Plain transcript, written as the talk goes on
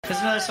This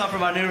is another song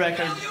from our new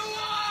record.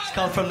 It's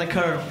called From the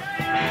Curve.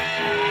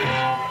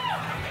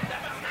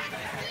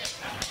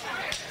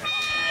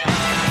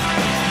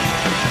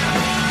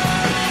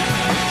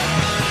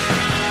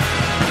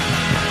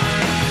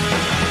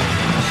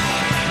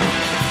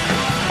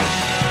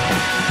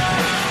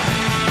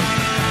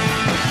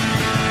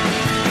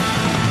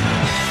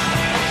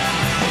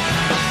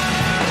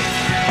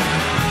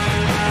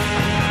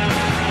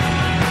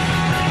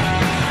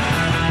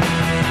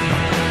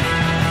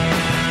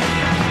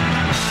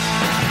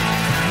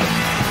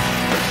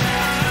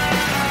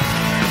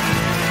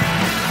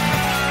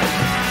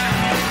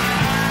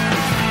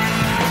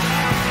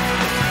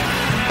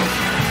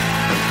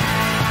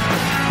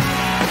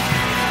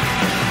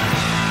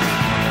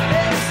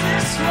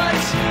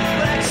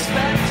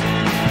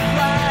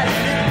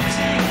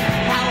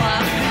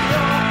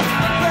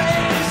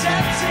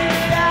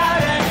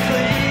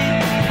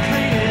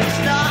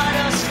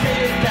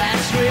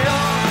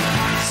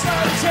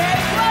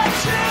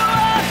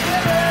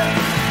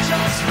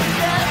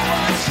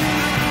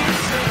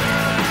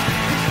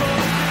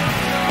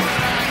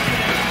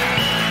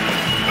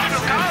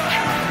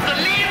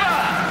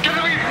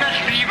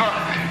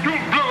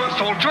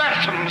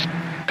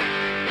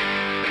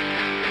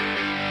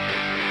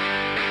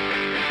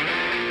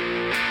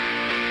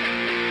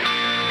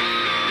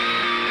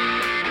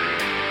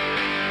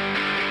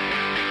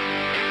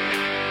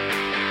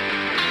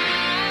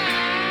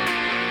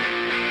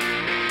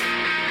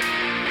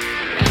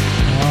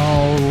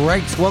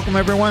 Right, welcome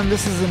everyone.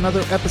 This is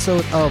another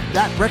episode of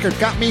That Record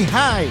Got Me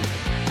High.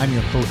 I'm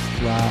your host,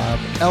 Rob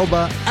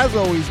Elba. As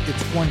always,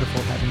 it's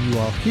wonderful having you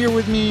all here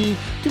with me.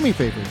 Do me a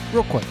favor,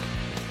 real quick.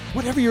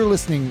 Whatever you're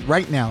listening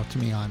right now to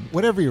me on,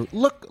 whatever you're,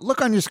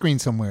 look on your screen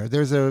somewhere.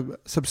 There's a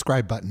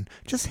subscribe button.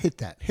 Just hit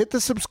that. Hit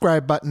the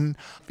subscribe button.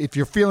 If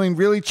you're feeling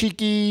really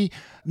cheeky,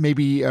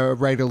 maybe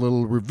write a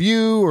little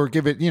review or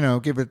give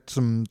it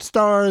some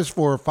stars,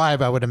 4 or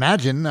 5, I would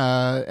imagine,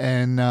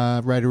 and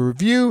write a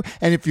review.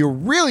 And if you're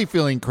really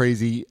feeling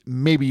crazy,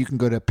 maybe you can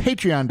go to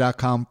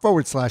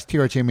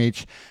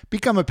patreon.com/TRHMH,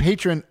 become a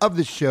patron of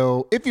the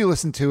show. If you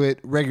listen to it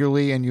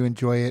regularly and you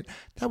enjoy it,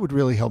 that would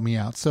really help me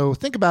out. So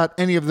think about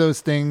any of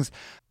those things.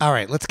 All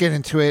right, let's get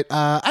into it.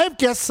 I have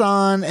guests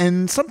on,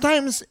 and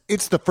sometimes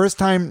it's the first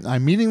time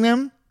I'm meeting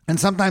them. And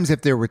sometimes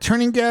if they're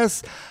returning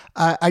guests,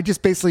 I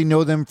just basically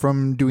know them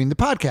from doing the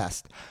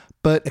podcast.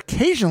 But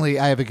occasionally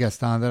I have a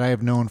guest on that I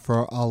have known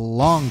for a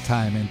long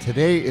time. And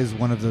today is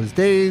one of those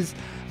days.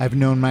 I've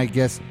known my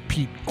guest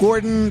Pete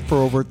Gordon for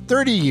over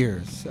 30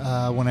 years.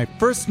 When I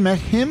first met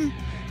him,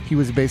 he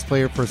was a bass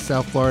player for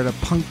South Florida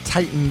Punk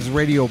Titans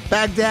Radio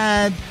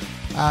Baghdad.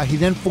 He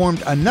then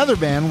formed another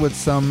band with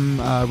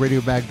some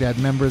Radio Baghdad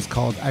members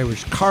called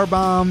Irish Car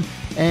Bomb.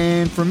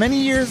 And for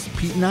many years,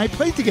 Pete and I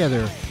played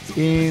together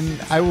in,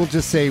 I will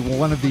just say,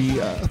 one of the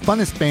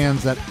funnest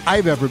bands that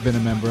I've ever been a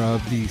member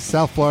of, the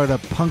South Florida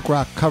punk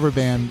rock cover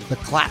band, The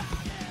Clap.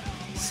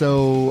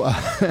 So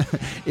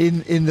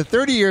in the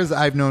 30 years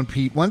I've known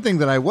Pete, one thing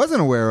that I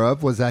wasn't aware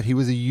of was that he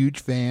was a huge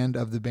fan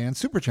of the band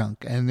Superchunk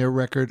and their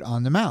record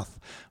On the Mouth,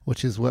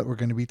 which is what we're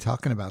going to be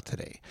talking about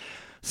today.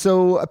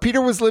 So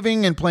Peter was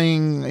living and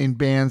playing in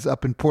bands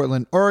up in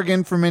Portland,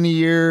 Oregon for many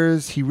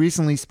years. He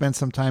recently spent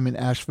some time in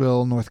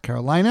Asheville, North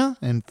Carolina,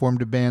 and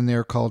formed a band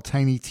there called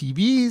Tiny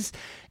TVs.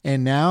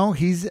 And now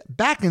he's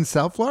back in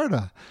South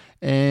Florida.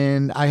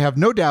 And I have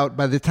no doubt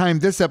by the time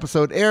this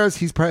episode airs,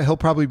 he'll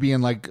probably be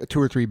in like 2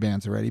 or 3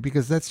 bands already,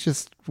 because that's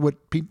just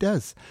what Pete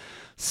does.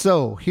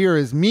 So here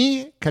is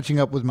me catching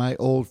up with my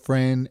old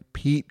friend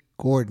Pete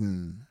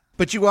Gordon.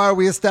 But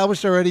we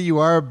established already, you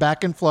are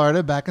back in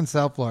Florida, back in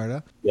South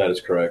Florida. That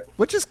is correct.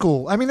 Which is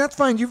cool. I mean, that's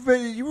fine. You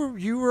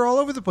were all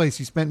over the place.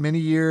 You spent many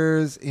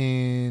years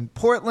in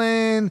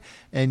Portland,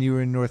 and you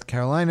were in North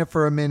Carolina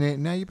for a minute,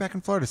 and now you're back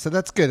in Florida. So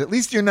that's good. At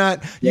least you're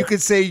not, you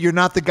could say you're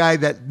not the guy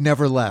that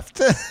never left.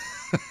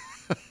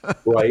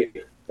 Right.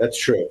 That's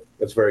true.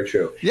 That's very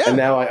true. Yeah. And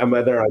now I'm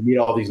there, I meet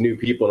all these new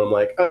people, and I'm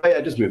like, oh yeah,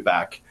 I just moved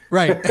back.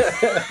 Right.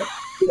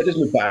 I just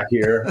moved back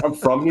here. I'm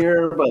from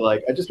here, but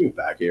like, I just moved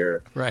back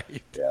here.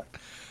 Right. Yeah.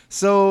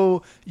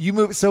 So you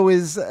moved. So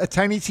is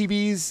Tiny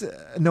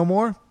TVs no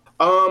more?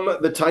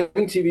 The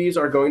Tiny TVs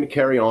are going to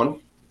carry on.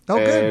 Oh,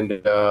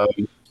 and,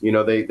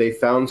 good. They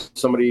found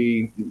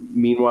somebody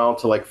meanwhile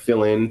to like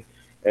fill in.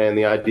 And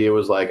the idea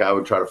was like, I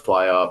would try to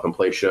fly up and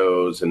play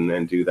shows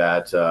and do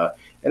that.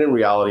 And in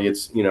reality,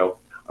 it's,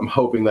 I'm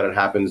hoping that it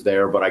happens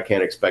there, but I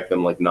can't expect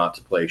them like not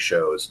to play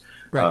shows.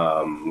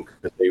 Right.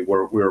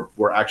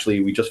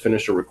 We just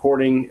finished a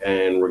recording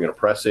and we're going to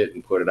press it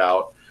and put it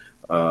out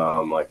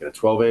like in a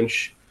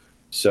 12-inch.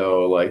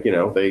 So like,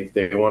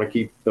 they want to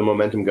keep the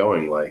momentum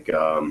going. Like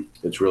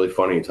it's really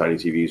funny. Tiny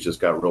TVs just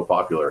got real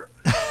popular.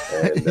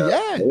 And,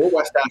 yeah.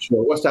 West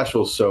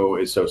Asheville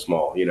is so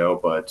small,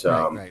 but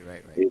right.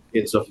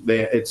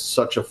 It's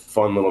such a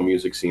fun little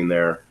music scene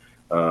there.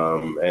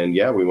 And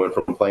yeah, we went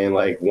from playing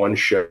like one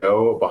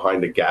show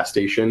behind a gas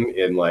station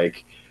in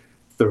like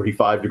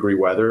 35-degree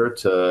weather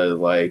to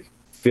like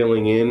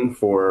filling in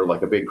for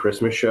like a big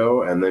Christmas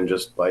show, and then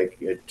just like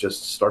it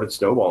just started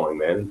snowballing,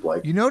 man.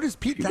 Like, You notice,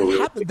 Pete,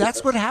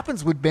 that's what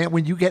happens with band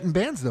when you get in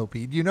bands, though,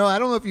 Pete. You know, I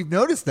don't know if you've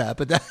noticed that,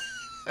 but that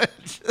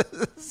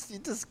you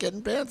just get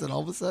in bands, and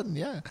all of a sudden,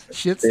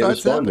 shit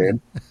starts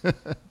happening. Man.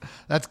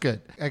 That's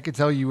good. I could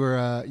tell you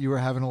were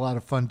having a lot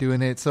of fun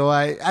doing it. So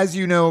as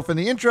you know from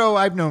the intro,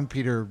 I've known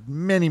Peter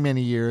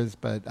many years,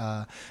 but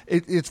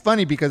it's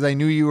funny because I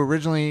knew you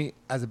originally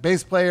as a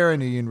bass player. I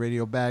knew you in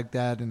Radio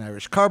Baghdad and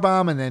Irish Car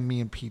Bomb, and then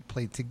me and Pete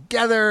played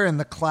together in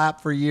the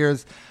Clap for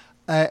years.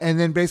 And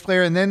then bass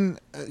player, and then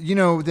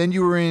then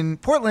you were in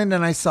Portland,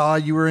 and I saw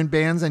you were in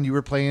bands and you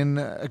were playing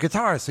a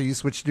guitar, so you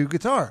switched to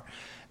guitar,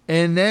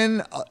 and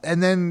then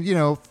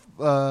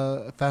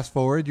fast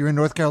forward, you're in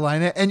North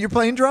Carolina and you're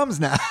playing drums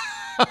now.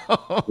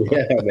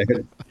 Yeah,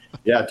 man.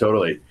 Yeah,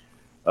 totally.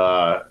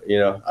 I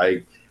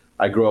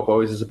grew up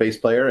always as a bass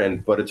player,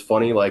 but it's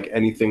funny, like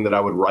anything that I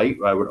would write,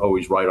 I would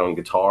always write on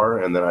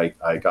guitar, and then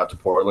I got to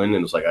Portland,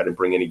 and it was like I didn't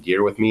bring any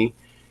gear with me.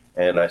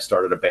 And I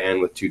started a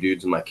band with two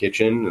dudes in my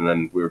kitchen, and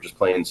then we were just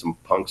playing some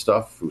punk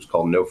stuff. It was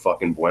called No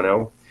Fucking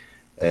Bueno.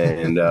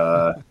 And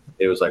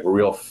it was like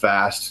real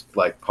fast,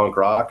 like punk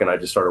rock. And I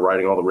just started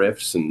writing all the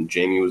riffs. And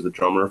Jamie was the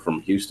drummer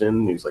from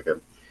Houston. He's like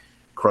a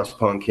crust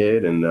punk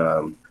kid. And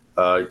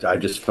I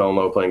just fell in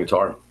love with playing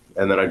guitar.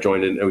 And then I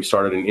joined in, and we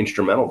started an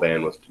instrumental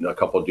band with a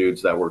couple of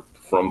dudes that were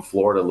from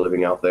Florida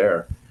living out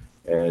there.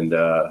 And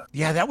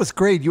yeah, that was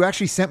great. You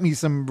actually sent me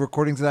some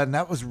recordings of that, and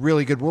that was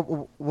really good.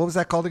 What was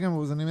that called again?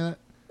 What was the name of that?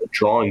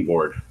 Drawing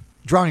Board.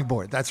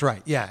 That's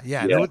right. Yeah.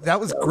 That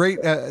was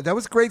great. That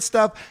was great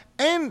stuff.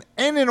 And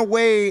in a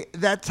way,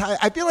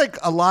 I feel like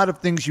a lot of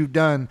things you've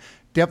done,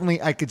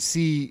 definitely I could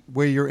see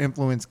where your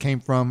influence came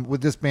from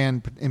with this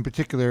band in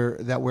particular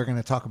that we're going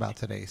to talk about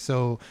today.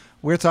 So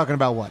we're talking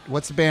about what?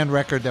 What's the band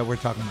record that we're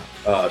talking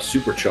about?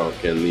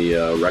 Superchunk, and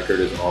the record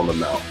is On the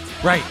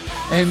Mouth. Right.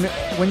 And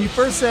when you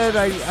first said,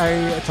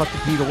 I talked to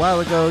Pete a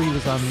while ago, he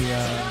was on the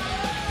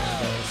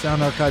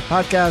Sound Archive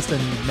podcast, and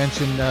he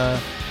mentioned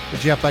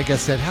Jeff, I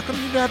guess, said, how come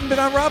you haven't been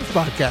on Rob's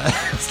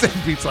podcast?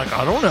 And Pete's like,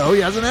 I don't know. He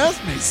hasn't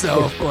asked me.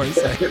 So, of course,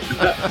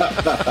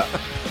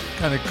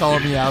 kind of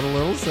calling me out a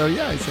little. So,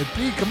 yeah, I said,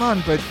 Pete, come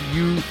on. But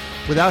you,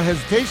 without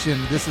hesitation,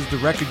 this is the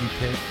record you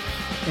picked.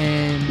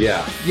 And,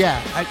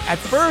 at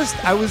first,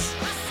 I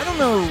don't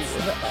know,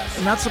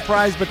 not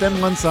surprised. But then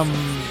once I'm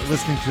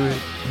listening to it,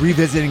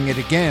 revisiting it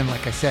again,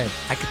 like I said,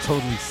 I could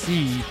totally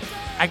see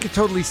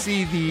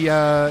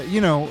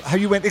the, how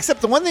you went.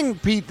 Except the one thing,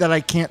 Pete, that I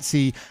can't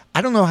see,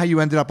 I don't know how you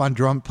ended up on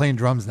playing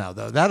drums now,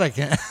 though. That I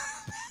can't.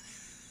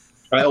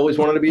 I always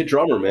wanted to be a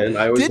drummer, man.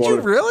 Did you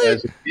really?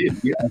 As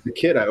a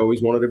kid, I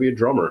always wanted to be a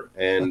drummer.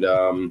 And,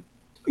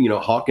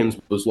 Hawkins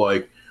was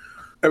like,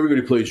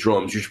 everybody plays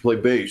drums. You should play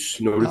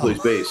bass. Nobody plays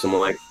bass. I'm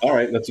like, all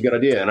right, that's a good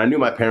idea. And I knew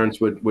my parents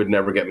would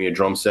never get me a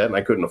drum set, and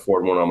I couldn't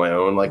afford one on my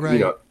own. Like,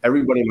 right.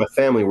 Everybody in my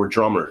family were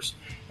drummers.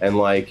 And,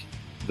 like,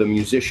 the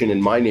musician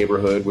in my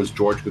neighborhood was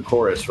George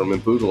Koukouris from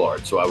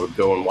Boudillard, so I would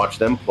go and watch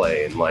them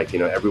play, and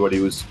everybody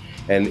was,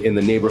 and in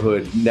the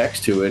neighborhood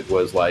next to it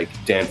was like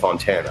Dan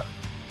Fontana,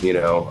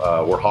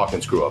 where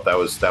Hawkins grew up. That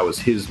was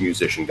his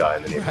musician guy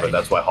in the neighborhood. Right.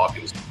 That's why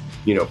Hawkins,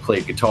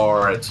 played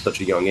guitar at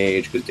such a young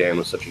age, because Dan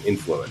was such an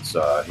influence.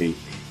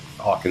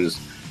 Hawkins'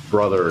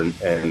 brother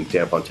and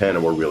Dan Fontana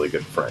were really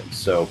good friends.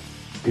 So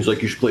he's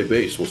like, you should play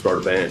bass. We'll start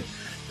a band.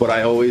 But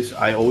I always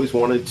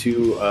wanted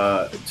to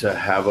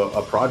have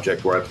a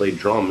project where I played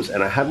drums,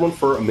 and I had one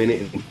for a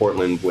minute in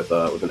Portland with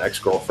an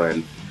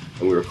ex-girlfriend,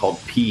 and we were called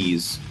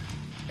Peas.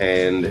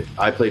 And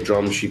I played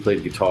drums, she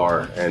played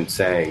guitar and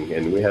sang,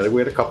 and we had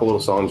a couple little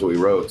songs that we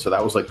wrote. So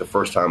that was like the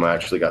first time I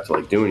actually got to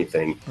like do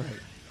anything. Right.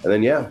 And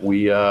then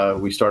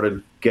we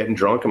started getting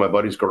drunk in my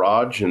buddy's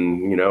garage,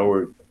 and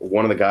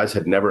one of the guys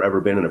had never ever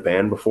been in a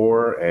band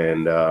before,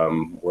 and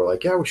we're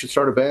like, yeah, we should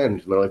start a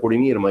band. And they're like, what do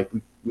you need? I'm like,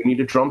 we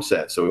need a drum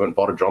set. So we went and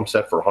bought a drum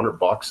set for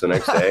 $100 the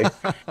next day,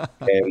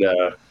 and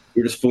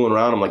we were just fooling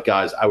around. I'm like,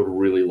 guys, I would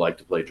really like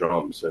to play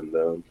drums,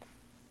 and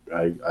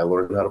I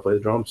learned how to play the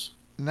drums.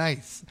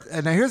 Nice.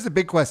 And now here's the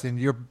big question.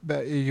 You're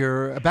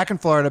back in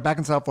Florida, back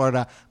in South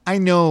Florida. I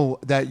know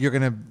that you're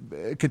going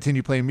to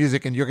continue playing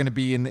music, and you're going to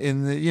be in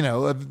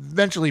the,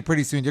 eventually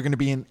pretty soon you're going to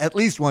be in at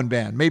least one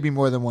band, maybe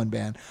more than one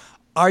band.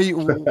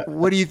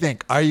 What do you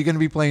think? Are you going to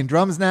be playing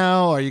drums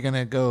now? Are you going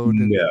to go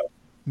to...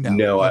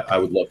 No. Okay. I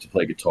would love to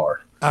play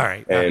guitar. All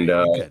right. And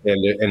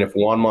if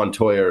Juan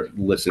Montoya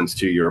listens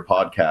to your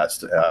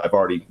podcast, I've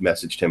already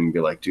messaged him and be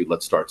like, dude,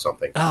 let's start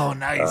something. Oh,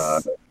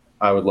 nice.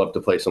 I would love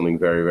to play something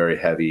very, very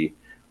heavy.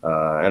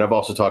 And I've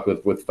also talked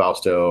with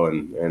Fausto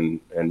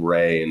and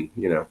Ray, and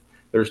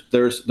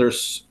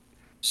there's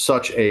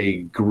such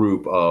a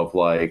group of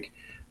like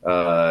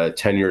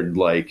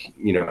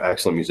tenured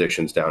excellent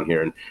musicians down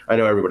here, and I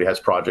know everybody has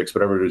projects,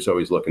 but everybody's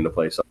always looking to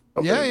play something.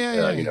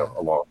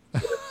 Along.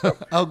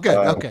 Oh, good.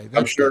 Okay,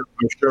 I'm sure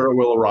it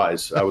will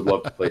arise. I would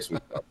love to play some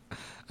stuff.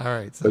 All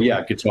right, but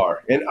yeah,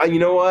 guitar, and you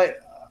know what?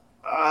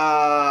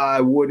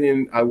 I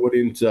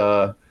wouldn't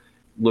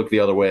look the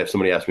other way if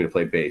somebody asked me to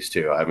play bass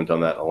too. I haven't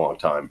done that in a long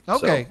time.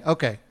 Okay. So.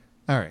 Okay.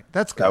 All right,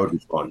 that's good. That would be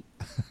fun.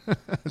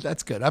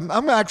 That's good.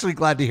 I'm actually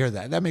glad to hear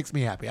that. That makes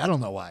me happy. I don't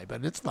know why,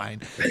 but it's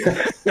fine.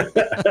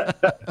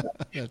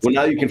 Well,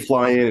 now you can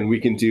fly in and we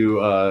can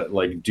do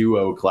like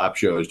duo clap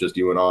shows, just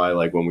you and I,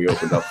 like when we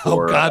opened up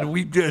for. Oh God,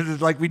 we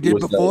did like we did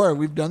before.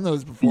 We've done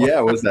those before.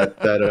 Yeah, was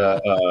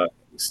that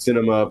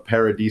Cinema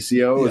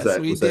Paradiso? Yes,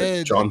 was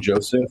that John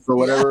Joseph or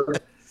whatever?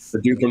 Yes.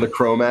 The dude from the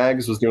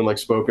Cro-Mags was doing like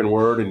spoken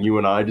word, and you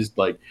and I just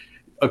like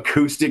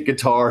acoustic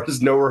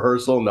guitars, no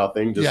rehearsal,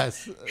 nothing.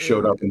 Just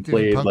showed up and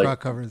played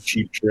like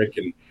Cheap Trick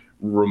and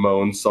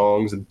Ramon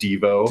songs and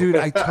Devo. Dude,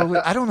 I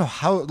don't know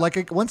how,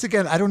 like, once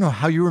again, I don't know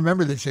how you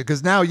remember this shit.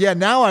 Because now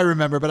I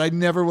remember, but I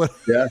never would.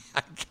 Yeah.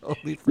 I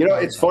totally You know,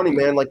 it's funny,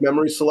 man, like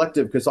memory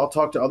selective, because I'll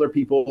talk to other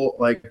people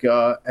like,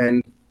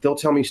 and they'll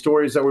tell me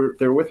stories they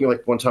were with me.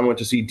 Like one time I went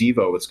to see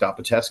Devo with Scott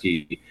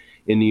Patesky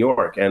in New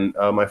York, and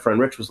my friend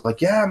Rich was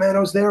like, "Yeah, man, I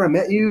was there. I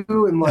met you,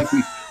 and like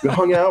we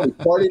hung out, we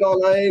partied all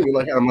night."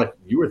 I'm like,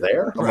 "You were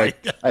there?" I'm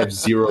like, "I have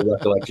zero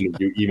recollection of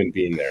you even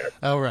being there."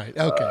 Oh, right,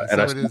 okay.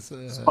 And so it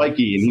is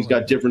Spiky, and he's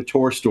got different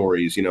tour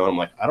stories. You know, I'm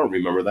like, I don't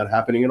remember that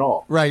happening at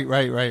all. Right.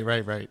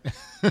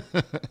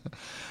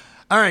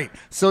 All right,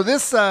 so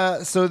this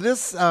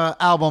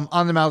album,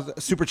 On the Mouth,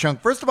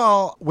 Superchunk. First of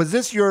all, was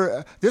this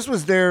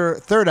was their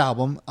third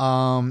album,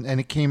 and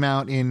it came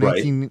out in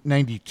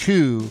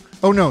 1992.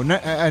 Oh no,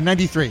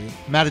 93.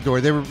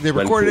 Matador. They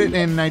recorded it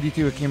in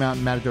 92. It came out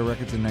in Matador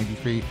Records in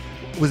 93.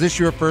 Was this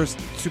your first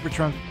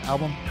Superchunk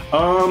album?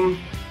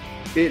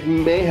 It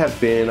may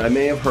have been. I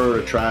may have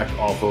heard a track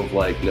off of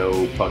like No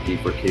Pucky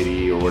for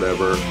Kitty or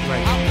whatever.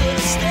 Right. I put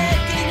a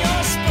stake in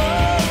your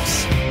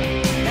spokes.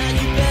 Now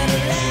you better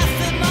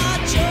laugh at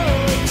my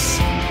jokes.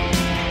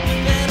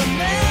 You better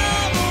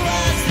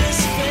memorize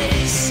this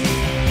face.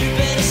 You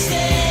better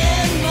stay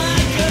in my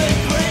good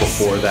graces.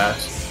 Before that,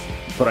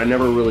 but I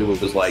never really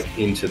was like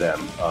into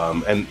them.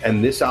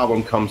 And this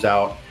album comes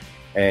out,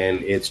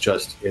 and it's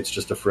just a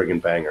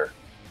friggin' banger.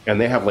 And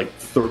they have like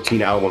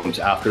 13 albums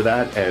after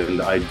that,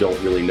 and I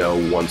don't really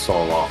know one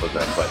song off of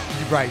them. But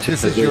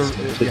this is your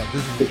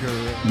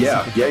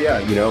yeah.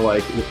 You know,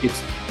 like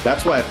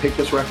that's why I picked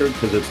this record,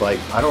 because it's like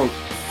I don't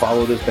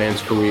follow this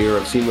band's career.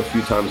 I've seen them a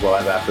few times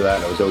live after that,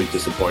 and I was always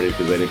disappointed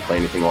because they didn't play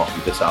anything off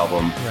of this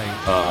album.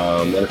 Right.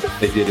 And if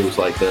they did, it was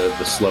like the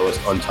slowest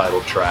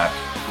untitled track.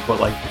 But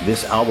like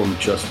this album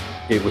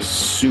it was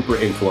super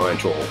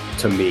influential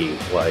to me,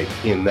 like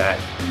in that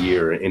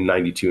year, in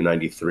 92,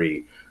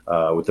 93.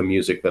 With the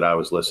music that I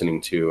was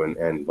listening to,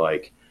 and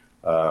like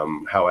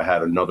how I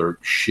had another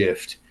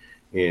shift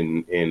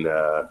in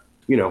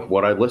you know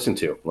what I listened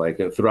to, like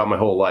throughout my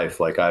whole life.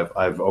 Like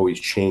I've always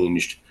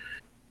changed,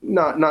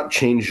 not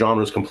changed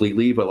genres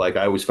completely, but like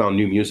I always found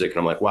new music, and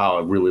I'm like, wow,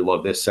 I really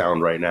love this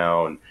sound right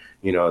now, and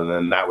you know, and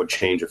then that would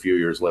change a few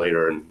years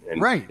later, and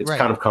it's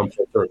kind of come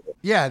full circle.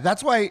 Yeah,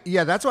 that's why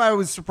I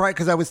was surprised,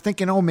 because I was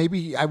thinking,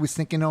 maybe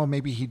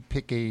he'd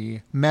pick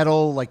a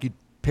metal, like you'd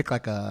pick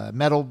like a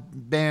metal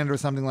band or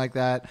something like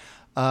that.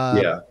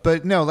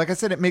 But no, like I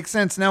said, it makes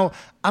sense. Now,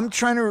 I'm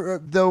trying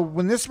to, though,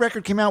 when this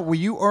record came out, were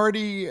you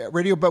already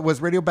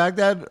was Radio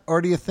Baghdad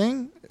already a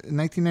thing in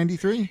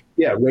 1993?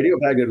 Yeah, Radio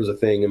Baghdad was a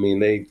thing. I mean,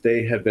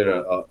 they had been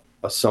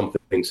a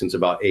something since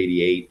about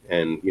 88,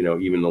 and, you know,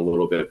 even a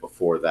little bit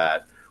before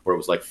that, where it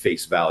was like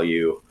Face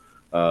Value.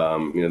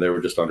 You know, they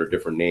were just under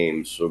different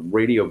names. So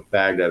Radio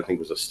Baghdad, I think,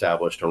 was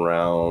established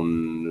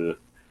around,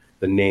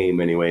 the name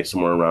anyway,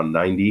 somewhere around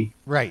 90.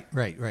 Right.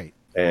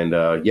 And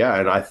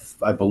and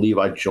I believe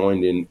I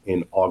joined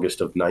in August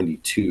of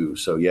 92.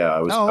 So yeah, I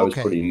was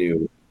pretty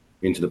new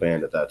into the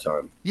band at that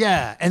time.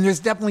 Yeah, and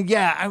there's definitely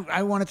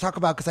I want to talk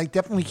about, because I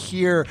definitely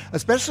hear,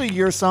 especially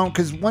your song,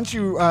 because once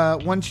you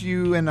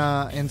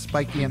and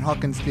Spiky and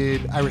Hawkins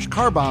did Irish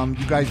Car Bomb,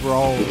 you guys were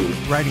all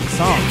writing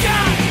songs. You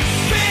got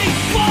big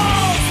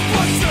balls,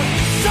 but your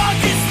dog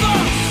is slow.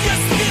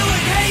 You're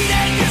spewing hate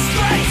and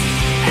disgrace,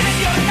 and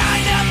you're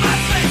lying at my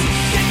face.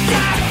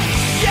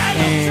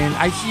 And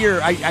I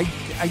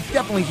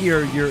definitely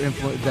hear your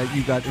that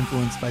you got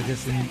influenced by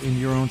this in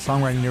your own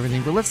songwriting and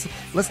everything. But let's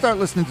start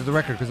listening to the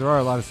record, because there are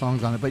a lot of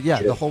songs on it. But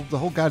the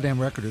whole goddamn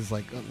record is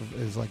like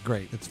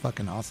great. It's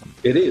fucking awesome.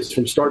 It is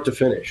from start to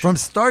finish. From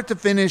start to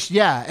finish,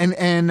 yeah.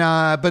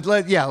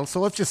 So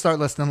let's just start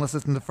listening. Let's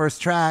listen to the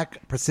first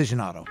track,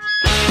 Precision Auto.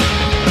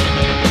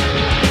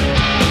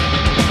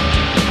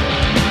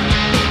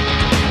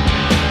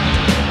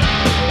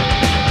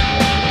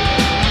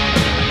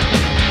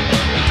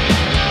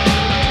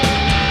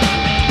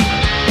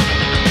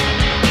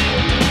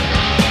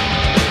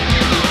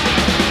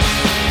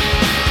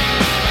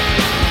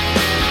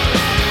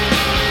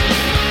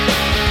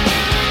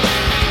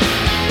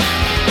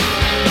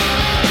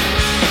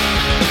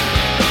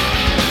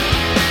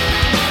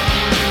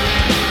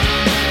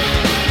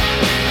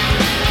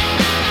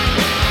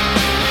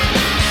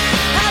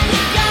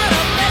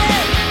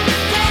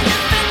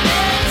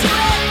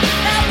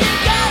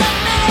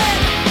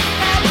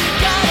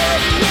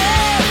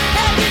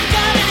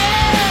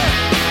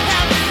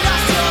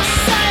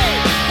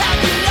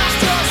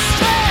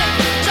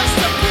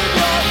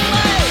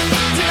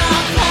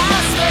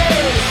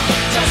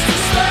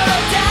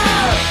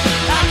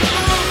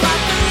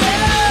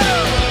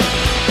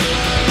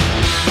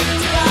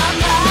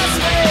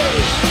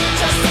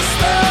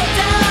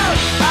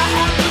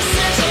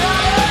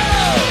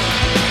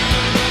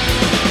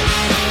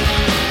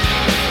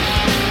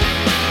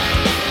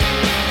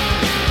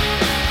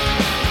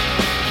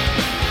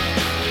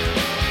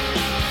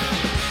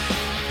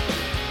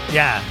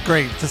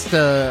 great. Just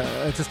a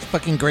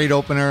fucking great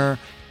opener.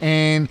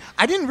 And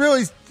I didn't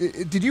realize.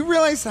 Did you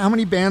realize how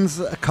many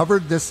bands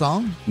covered this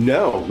song?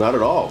 No, not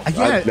at all.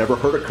 Yeah. I've never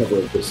heard a cover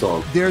of this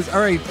song. There's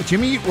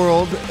Jimmy Eat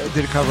World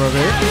did a cover of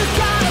it.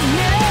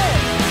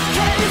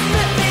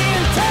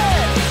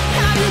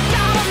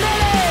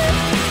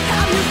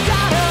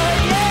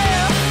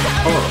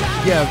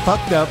 Oh, Yeah,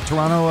 Fucked Up,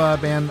 Toronto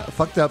band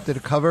Fucked Up did a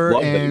cover,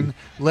 Love and them.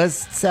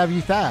 Les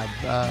Savvy Fab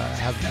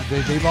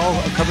they've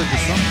all covered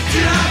this song.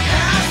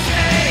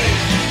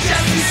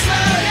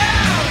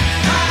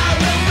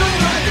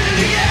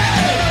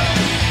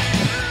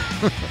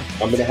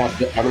 I'm gonna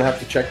have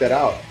to check that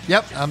out.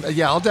 Yep.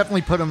 Yeah, I'll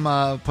definitely put a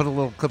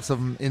little clips of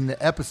them in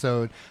the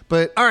episode.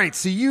 But all right,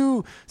 so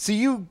do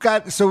you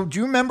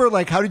remember,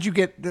 like, how did you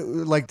get,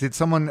 like, did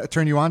someone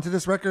turn you on to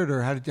this record,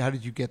 or how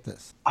did you get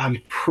this? I'm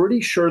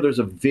pretty sure there's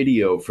a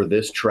video for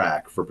this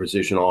track for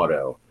Precision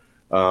Auto.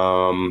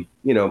 Again,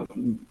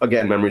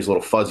 memory's a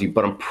little fuzzy,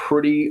 but I'm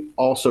pretty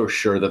also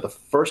sure that the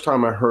first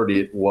time I heard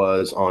it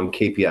was on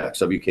KPX,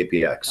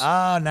 WKPX.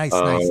 Ah,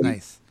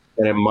 nice.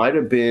 And it might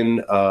have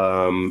been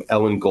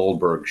Ellen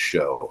Goldberg's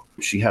show.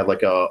 She had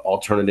like a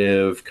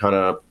alternative kind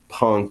of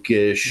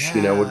punkish,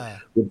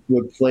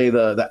 would play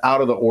the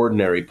out of the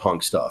ordinary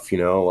punk stuff,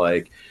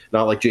 like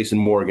not like Jason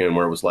Morgan,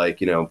 where it was like,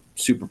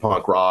 super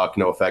punk rock,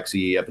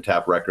 NoFX,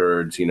 Epitaph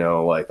Records,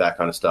 like that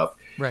kind of stuff.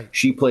 Right.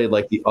 She played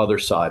like the other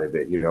side of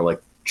it,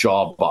 like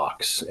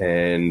Jawbox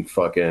and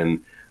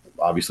fucking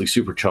obviously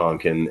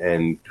Superchunk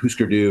and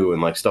Husker Du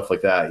and like stuff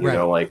like that,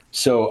 like,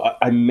 so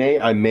I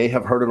may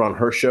have heard it on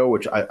her show,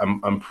 which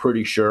I'm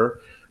pretty sure,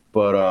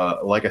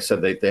 but like I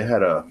said, they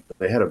had a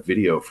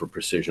video for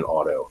Precision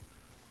Auto,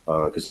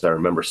 because I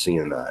remember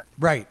seeing that.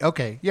 Right.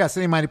 Okay. Yeah.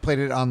 So they might have played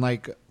it on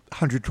like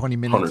 120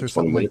 minutes or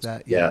something like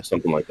that. Yeah,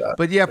 something like that.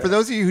 But yeah, for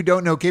those of you who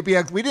don't know,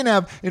 KPX, we didn't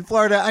have in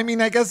Florida. I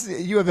mean, I guess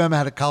U of M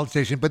had a college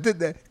station, but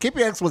the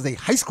KPX was a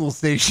high school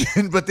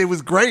station, but it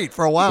was great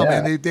for a while,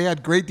 man. They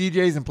had great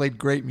DJs and played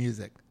great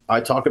music.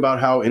 I talk about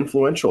how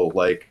influential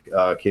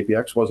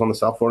KPX was on the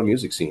South Florida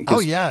music scene. Oh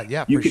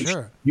yeah, for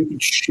sure. You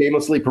could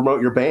shamelessly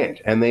promote your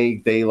band, and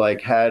they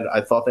like had. I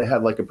thought they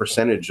had like a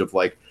percentage of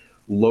like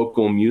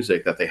local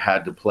music that they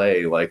had to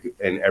play like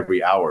in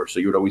every hour. So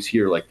you would always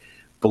hear like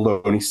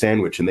Bologna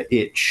Sandwich and The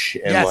Itch,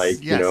 and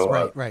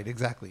right,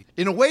 exactly.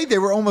 In a way, they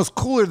were almost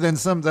cooler than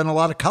a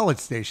lot of college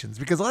stations,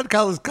 because a lot of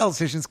college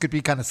stations could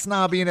be kind of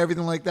snobby and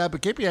everything like that.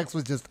 But KPX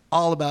was just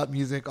all about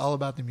music, all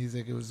about the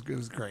music. It was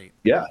great.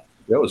 Yeah.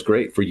 That was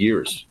great for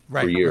years.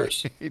 Right, for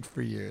years. Right,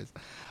 for years.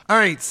 All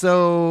right,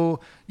 so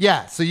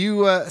yeah, so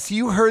you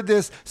heard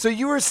this. So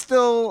you were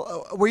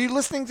still were you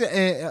listening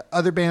to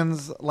other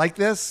bands like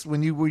this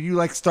were you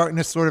like starting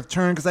to sort of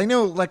turn? Because I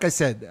know, like I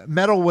said,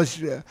 metal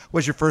was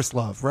your first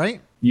love,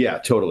 right? Yeah,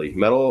 totally.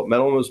 Metal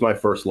was my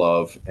first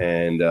love,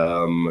 and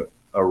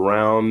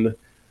around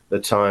the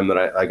time that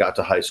I got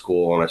to high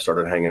school and I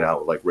started hanging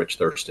out with like Rich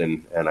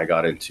Thurston, and I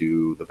got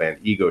into the band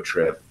Ego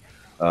Trip.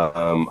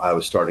 I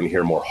was starting to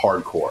hear more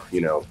hardcore,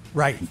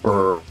 right?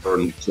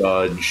 Burn,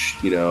 Judge,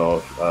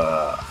 like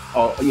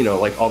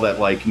all that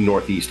like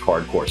Northeast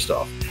hardcore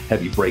stuff,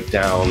 heavy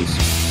breakdowns.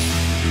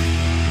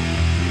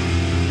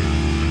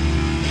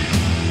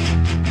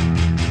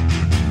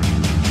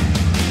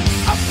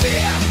 I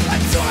feel a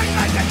joy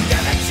like a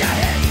gimmick you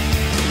hit.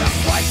 The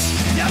price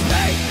you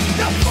pay,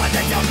 the blood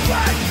that you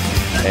bled.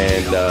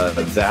 And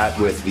that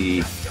with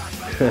the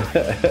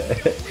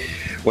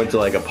went to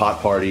like a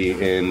pot party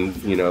in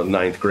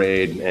ninth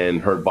grade and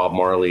heard Bob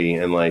Marley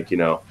and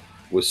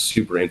was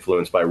super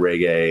influenced by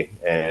reggae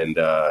and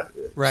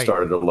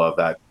started to love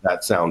that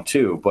sound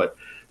too. But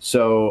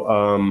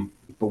so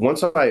but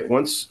once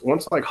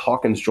like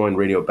Hawkins joined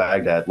Radio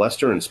Baghdad,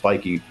 Lester and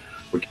Spikey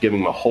were giving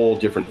him a whole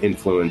different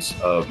influence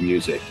of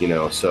music,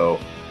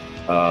 so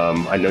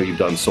I know you've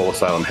done Soul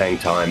Asylum, Hang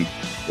Time.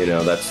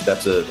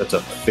 That's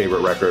a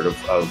favorite record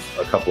of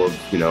a couple of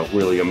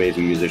really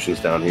amazing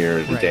musicians down here,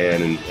 and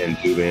Dan and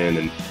Dubin,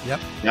 and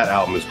that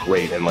album is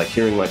great. And like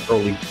hearing like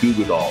early Goo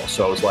Goo Dolls,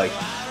 so I was like,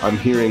 I'm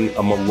hearing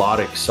a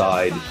melodic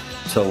side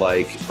to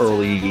like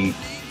early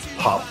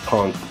pop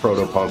punk,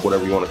 proto punk,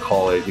 whatever you want to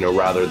call it,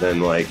 rather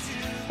than like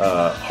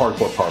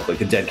hardcore punk like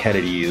the Dead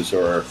Kennedys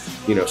or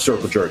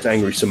Circle Jerks,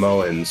 Angry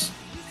Samoans.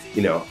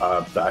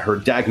 I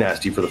heard Dag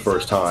Nasty for the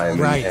first time,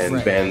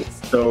 and bands.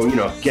 So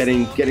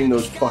getting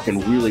those fucking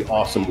really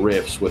awesome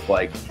riffs with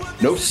like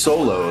no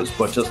solos,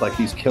 but just like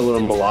these killer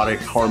melodic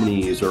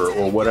harmonies or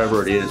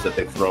whatever it is that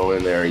they throw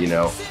in there.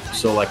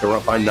 So like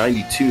around by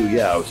 '92,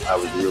 I was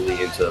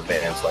really into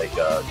bands like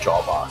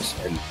Jawbox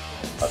and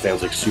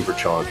bands like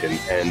Superchunk,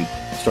 and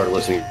started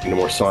listening to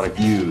more Sonic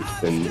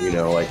Youth, and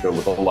like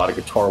with a lot of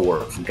guitar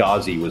work.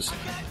 Fugazi was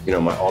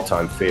my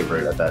all-time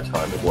favorite at that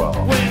time as well.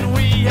 When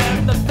we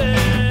have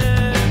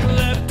nothing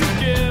left to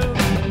give,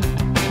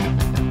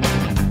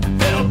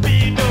 there'll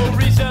be no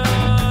reason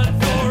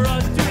for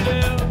us to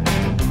live.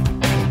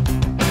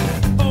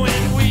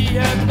 When we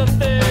have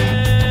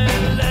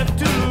nothing left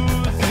to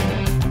lose,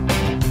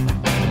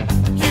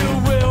 you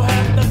will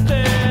have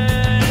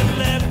nothing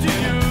left to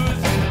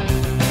use.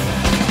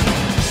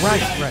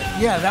 Right.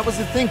 Yeah, that was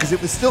the thing, because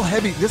it was still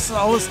heavy. This is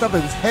all this stuff.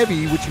 It was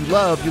heavy, which you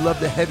love. You love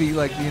the heavy,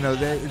 like, you know,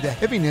 the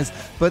heaviness.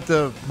 But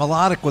the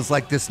melodic was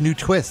like this new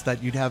twist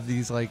that you'd have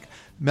these like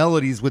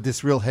melodies with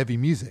this real heavy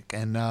music.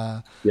 And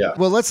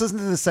well, let's listen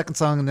to the second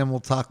song, and then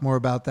we'll talk more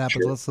about that.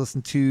 Sure. But let's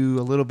listen to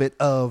a little bit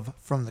of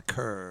From the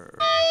Curve.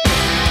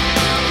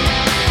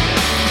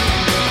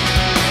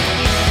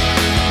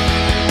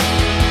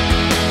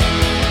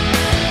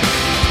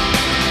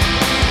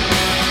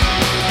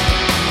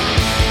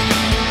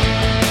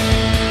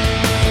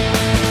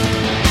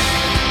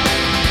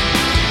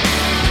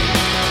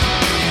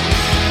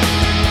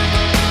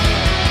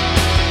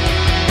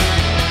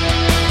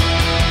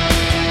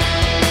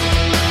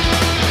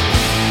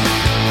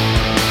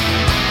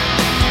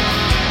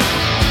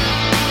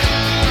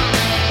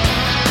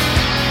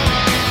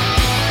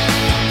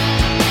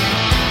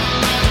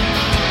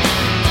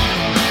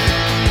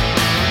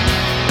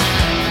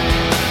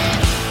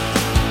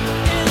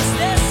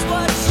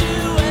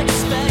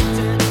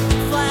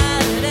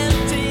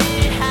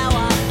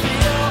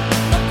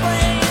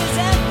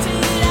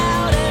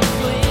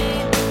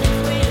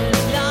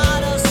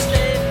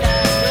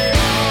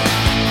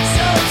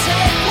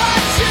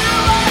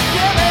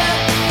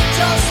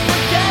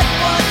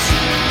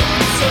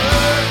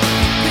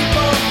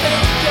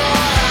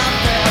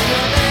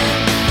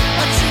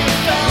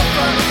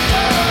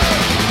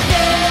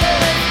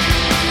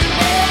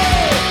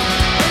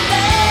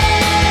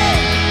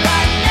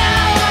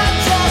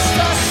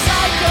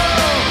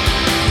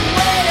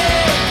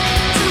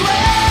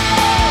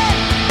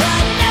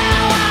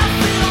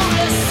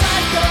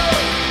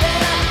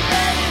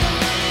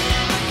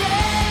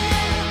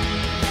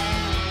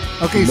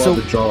 Okay, love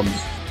the drums.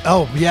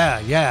 Oh,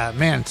 yeah,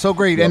 man. So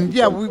great. And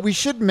yeah, we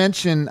should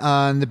mention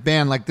in the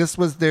band, like this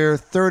was their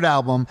third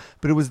album,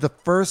 but it was the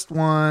first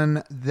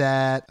one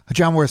that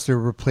John Worster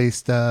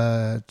replaced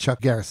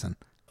Chuck Garrison.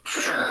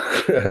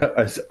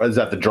 Is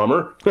that the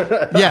drummer?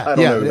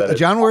 Yeah.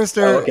 John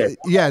Worster,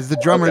 is the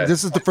drummer. Okay.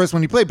 This is the first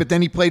one he played, but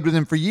then he played with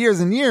him for years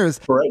and years.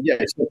 Right. Yeah,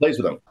 he still plays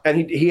with him,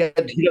 and he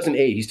doesn't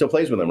age. He still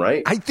plays with him,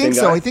 right? I think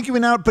so. I think he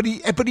went out, but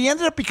he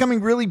ended up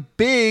becoming really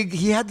big.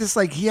 He has this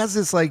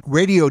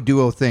radio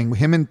duo thing,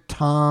 him and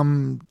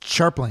Tom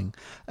Sharpling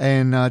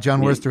and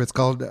John Worster. It's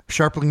called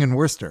Sharpling and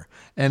Worster,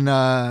 and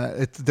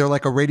they're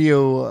like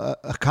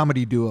a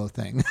comedy duo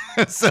thing.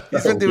 So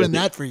he's been doing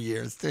that for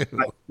years too.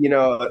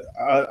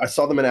 I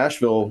saw them in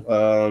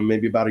Asheville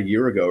maybe about a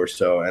year ago or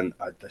so, and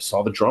I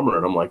saw the drummer,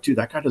 and I'm like, dude,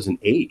 that guy doesn't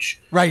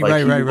age. Right.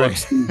 He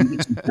looks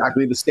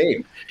exactly the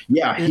same.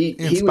 Yeah, he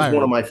was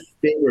one of my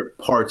favorite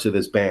parts of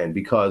this band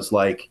because,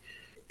 like,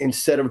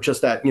 instead of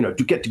just that,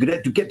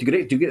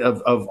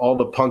 of all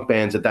the punk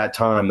bands at that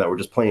time that were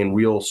just playing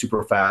real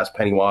super fast,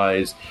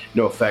 Pennywise,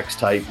 no effects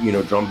type,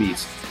 drum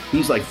beats.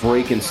 He's like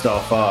breaking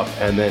stuff up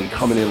and then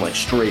coming in like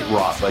straight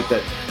rock, like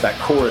that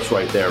chorus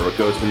right there where it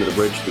goes into the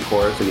bridge to the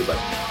chorus, and he's like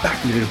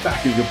back,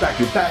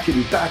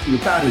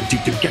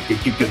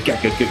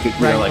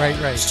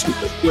 right.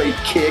 Super great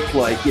kick,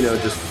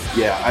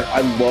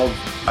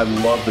 I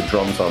love the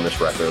drums on this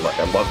record. Like,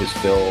 I love his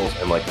fills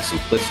and like the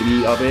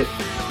simplicity of it.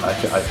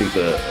 I think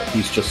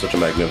he's just such a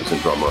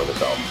magnificent drummer on this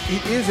album.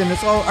 It is, and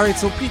it's all right.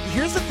 So, Pete,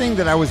 here's the thing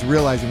that I was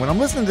realizing when I'm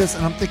listening to this,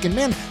 and I'm thinking,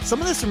 man,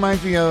 some of this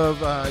reminds me of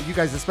you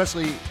guys,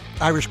 especially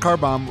Irish Car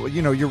Bomb.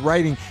 Your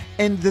writing,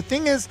 and the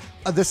thing is,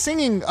 the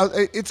singing,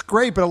 it's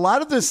great, but a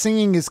lot of the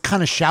singing is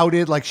kind of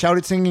shouted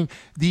singing.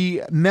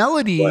 The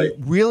melody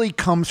really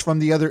comes from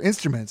the other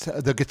instruments,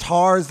 the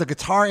guitars, the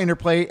guitar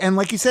interplay, and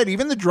like you said,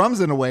 even the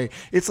drums in a way.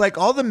 It's like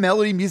all the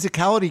melody,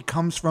 musicality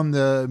comes from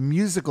the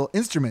musical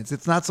instruments.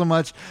 It's not so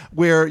much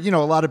where,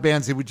 a lot of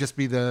bands, it would just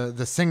be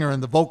the singer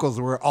and the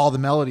vocals where all the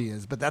melody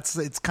is, but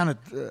it's kind of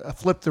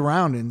flipped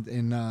around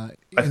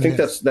I think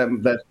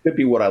that could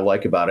be what I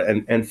like about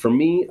it. And for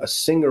me, a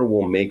singer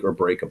will make or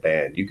break a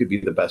band. You could be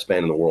the best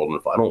band in the world, and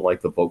if I don't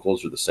like the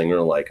vocals or the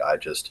singer, like I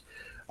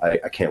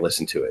can't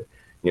listen to it.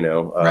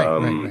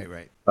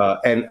 Right.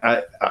 And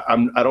I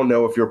don't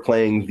know if you're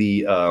playing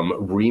the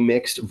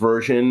remixed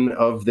version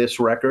of this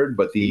record,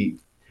 but the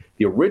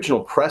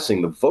original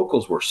pressing, the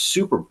vocals were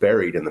super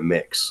buried in the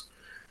mix.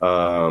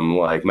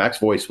 Like Mac's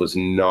voice was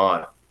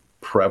not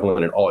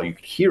prevalent at all. You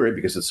could hear it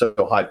because it's so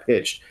high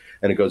pitched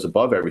and it goes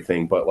above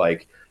everything, but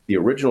like the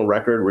original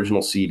record,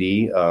 original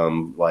CD,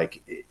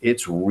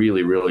 it's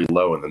really, really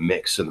low in the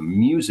mix, and the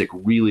music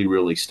really,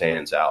 really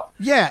stands out.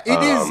 Yeah,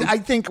 it is. I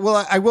think.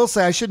 Well, I will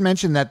say I should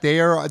mention that they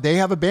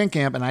have a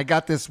Bandcamp, and I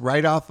got this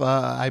right off.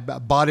 I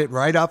bought it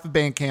right off of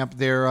Bandcamp.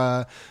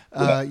 They're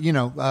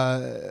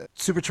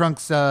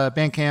Superchunk's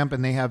Bandcamp,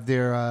 and they have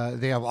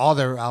all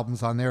their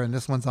albums on there, and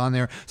this one's on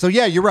there. So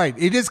yeah, you're right.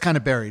 It is kind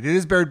of buried. It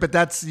is buried,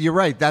 but you're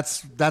right.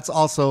 That's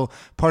also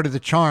part of the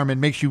charm,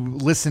 and makes you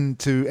listen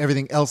to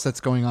everything else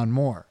that's going on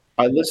more.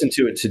 I listened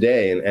to it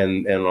today,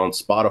 and on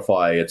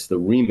Spotify, it's the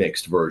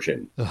remixed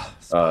version.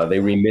 They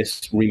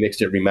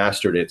remixed it,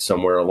 remastered it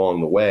somewhere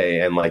along the way,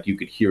 and like you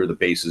could hear the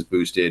bass is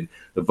boosted,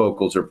 the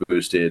vocals are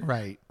boosted.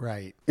 Right.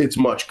 It's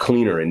much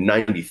cleaner. In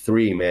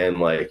 '93,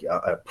 man,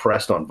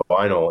 pressed on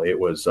vinyl, it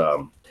was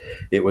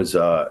it was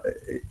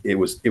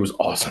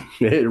awesome.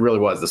 It really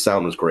was. The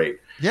sound was great.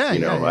 Yeah, I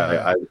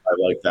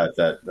like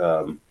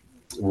that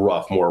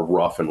more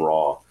rough and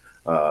raw.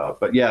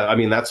 But yeah, I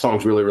mean, that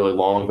song's really, really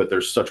long, but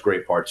there's such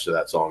great parts to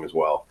that song as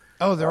well.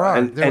 Oh, there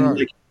are.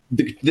 Like,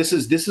 this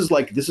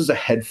is a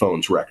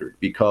headphones record,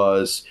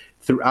 because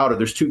throughout it,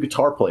 there's two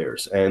guitar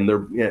players, and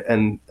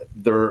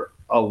they're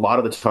a lot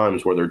of the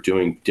times where they're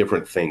doing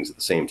different things at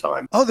the same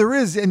time. Oh, there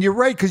is. And you're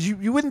right, because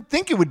you wouldn't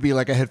think it would be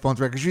like a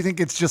headphones record. You think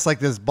it's just like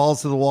this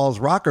balls to the walls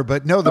rocker.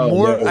 But no, the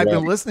more I've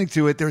been listening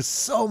to it, there's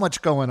so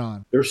much going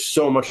on. There's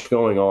so much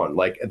going on.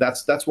 Like,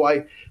 that's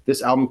why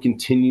this album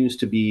continues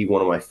to be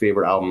one of my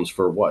favorite albums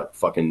for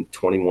fucking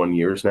 21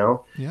 years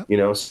now. Yep.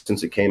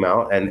 Since it came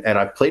out. And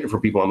I've played it for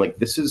people. I'm like,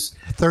 this is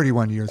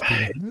 31 years.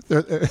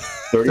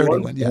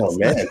 31? Yes. Oh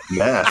man,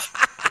 math.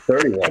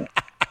 31.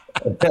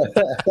 A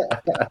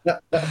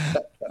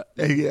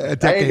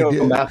decade, I ain't no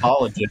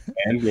mathologist,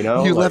 man.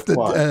 You left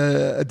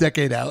a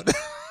decade out.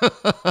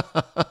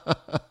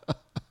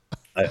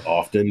 I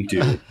often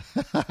do.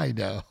 I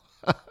know.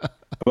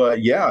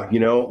 But yeah,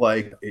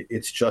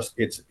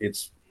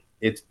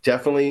 it's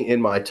definitely in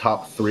my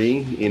top 3.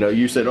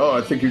 You said, "Oh,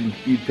 I think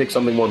you'd pick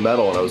something more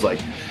metal," and I was like,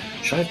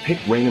 "Should I pick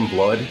Rain and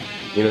Blood?"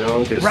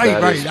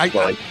 Right.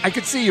 I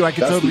could see you. I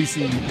could totally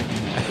see you.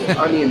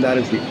 I mean, that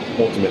is the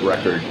ultimate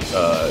record.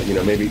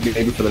 Maybe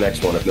for the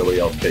next one, if nobody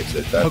else picks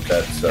it, that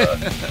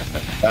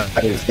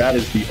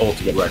is the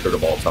ultimate record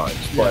of all times.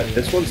 But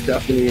this one's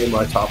definitely in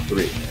my top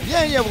 3.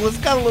 Yeah. Well, it's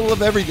got a little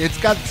of everything. It's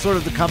got sort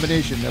of the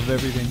combination of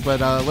everything.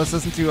 But let's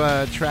listen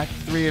to track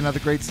 3, another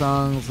great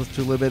song. Let's listen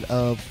to a little bit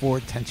of For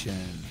Tension.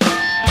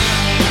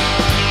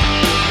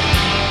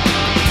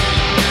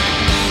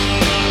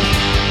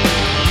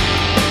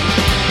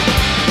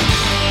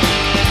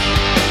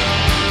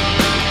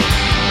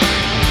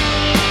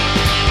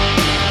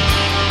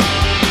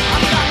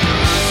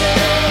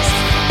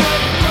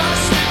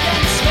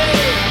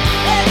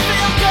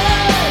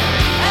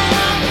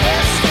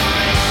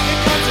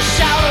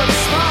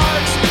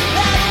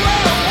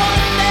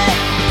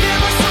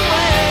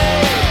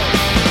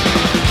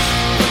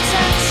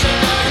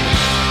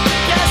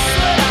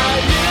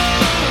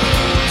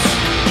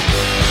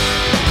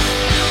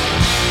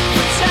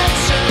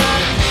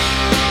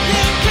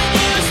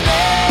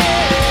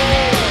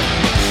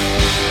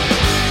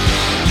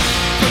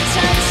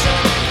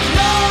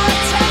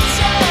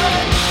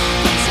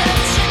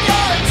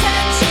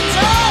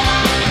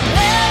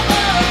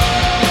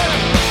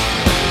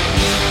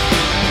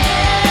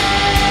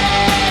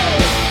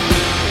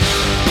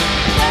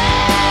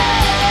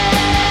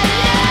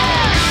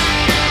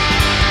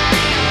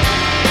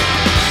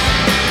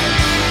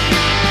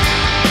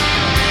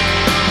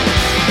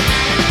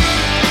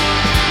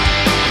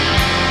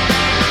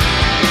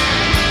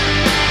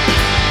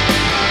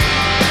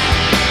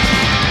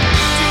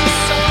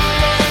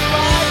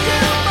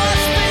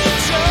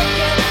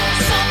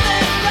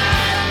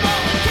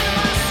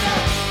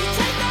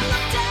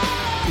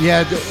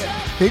 Yeah,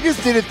 they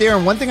just did it there.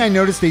 And one thing I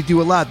noticed they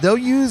do a lot, they'll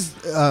use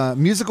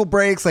musical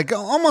breaks, like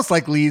almost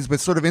like leads, but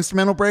sort of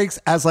instrumental breaks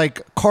as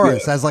like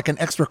chorus, as like an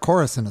extra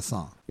chorus in a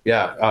song.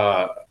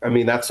 Yeah, I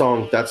mean, that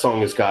song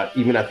has got,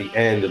 even at the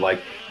end,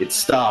 like it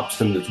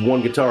stops and it's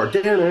one guitar. Oh,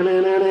 yeah,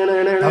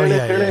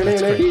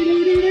 that's great.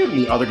 And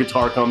the other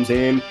guitar comes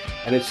in,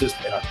 and it's just,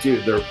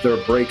 dude, their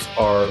breaks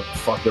are,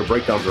 their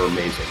breakdowns are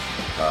amazing.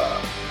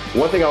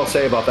 One thing I'll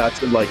say about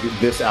that, like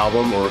this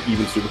album or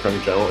even Superchunk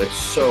in general, it's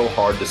so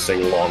hard to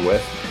sing along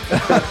with.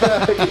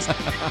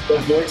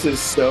 The voice is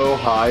so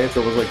high, it's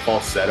almost like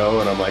falsetto,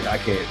 and I'm like, I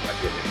can't.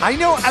 I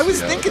know. I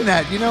was thinking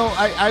that.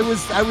 I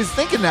was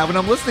thinking that when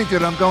I'm listening to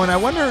it. I'm going, I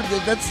wonder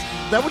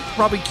that would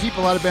probably keep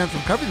a lot of bands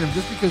from covering them,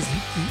 just because he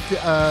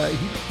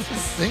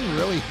just sing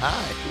really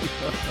high.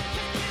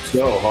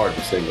 So hard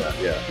to sing that,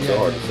 so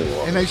hard to sing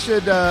along. And I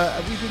should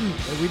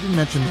we didn't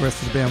mention the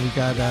rest of the band. We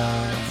got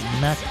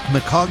Mac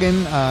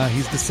McCaughan,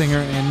 he's the singer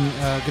and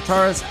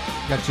guitarist.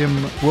 We got Jim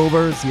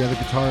Wilbers, the other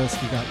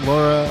guitarist. We got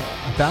Laura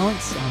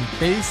Balance on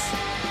bass,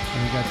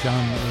 and we got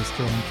John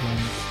Still on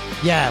drums.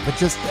 Yeah, but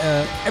just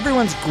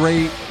everyone's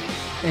great,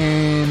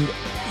 and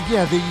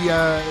yeah,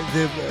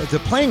 the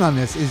playing on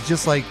this is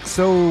just like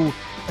so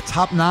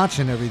top notch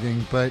and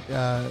everything, but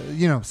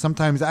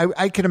sometimes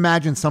I could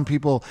imagine some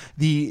people,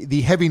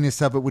 the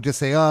heaviness of it would just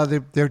say, oh,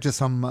 they're just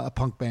some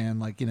punk band,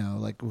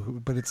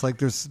 but it's like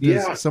there's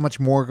so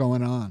much more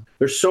going on.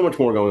 There's so much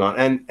more going on,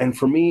 and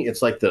for me,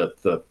 it's like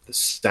the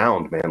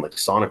sound, man, like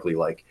sonically,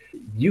 like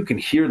you can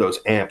hear those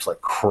amps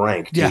like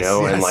cranked,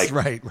 and like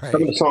right.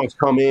 Some of the songs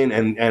come in,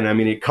 and I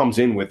mean it comes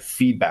in with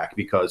feedback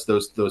because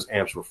those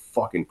amps were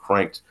fucking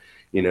cranked.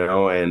 And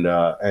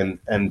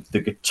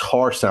the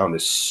guitar sound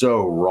is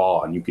so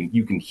raw, and you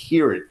can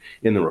hear it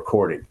in the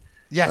recording.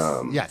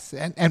 Yes,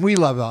 and we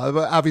love it.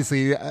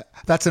 Obviously,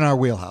 that's in our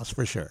wheelhouse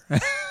for sure.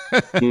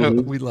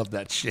 Mm-hmm. We love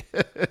that shit.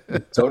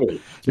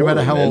 Totally. No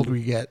matter how old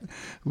we get,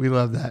 we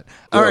love that.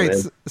 All right,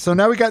 so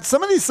now we got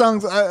some of these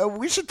songs.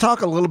 We should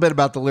talk a little bit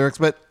about the lyrics,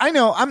 but I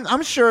know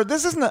I'm sure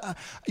this isn't.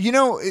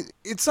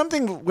 It's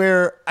something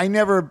where I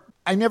never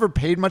I never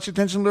paid much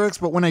attention to lyrics,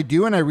 but when I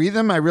do and I read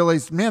them, I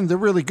realize, man, they're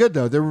really good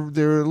though.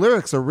 Their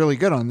lyrics are really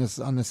good on this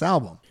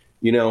album.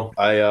 You know,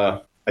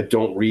 I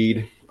don't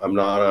read. I'm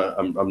not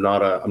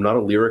a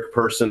lyric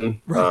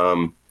person.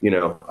 Right. You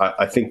know,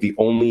 I think the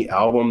only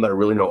album that I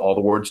really know all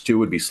the words to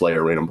would be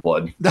Slayer, Rain and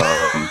Blood.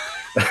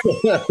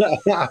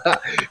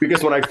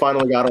 Because when I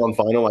finally got it on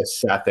vinyl, I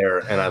sat there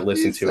and I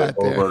listened to it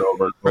over and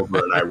over and over,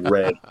 and I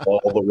read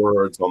all the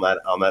words on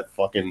that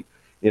fucking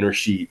inner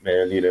sheet,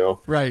 man. You know,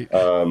 right?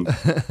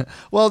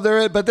 Well, there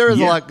is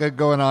a lot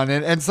going on,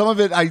 and some of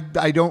it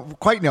I don't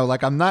quite know.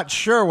 Like, I'm not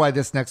sure why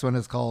this next one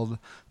is called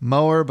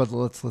Mower, but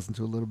let's listen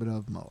to a little bit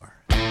of Mower.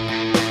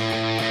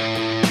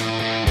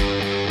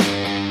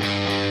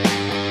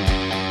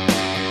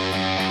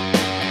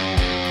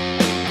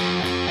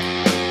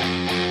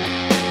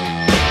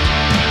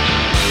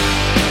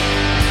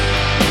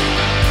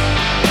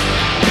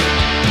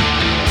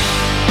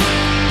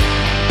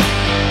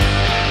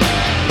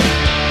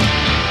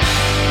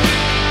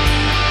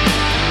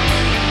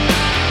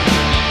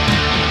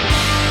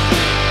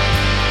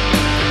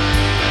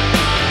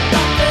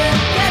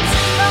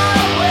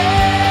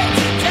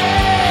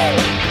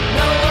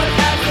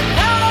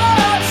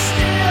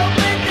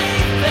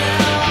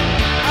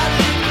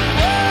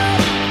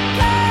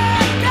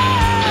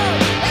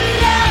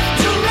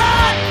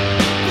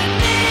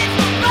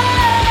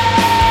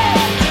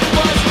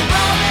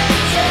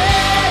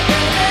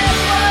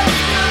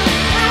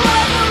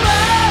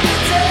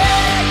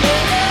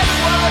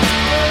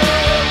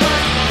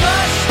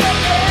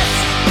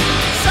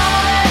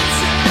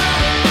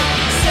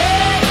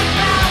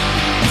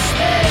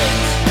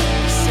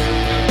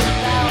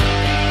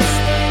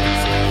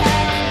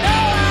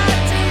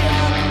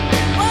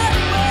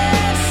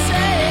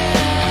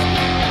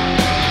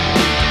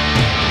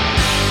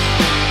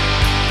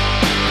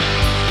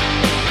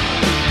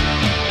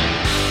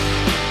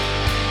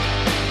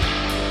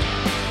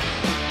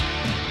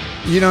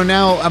 You know,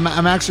 now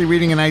I'm actually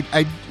reading, and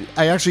I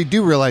actually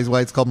do realize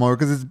why it's called mower,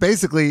 because it's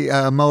basically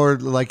a mower,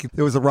 like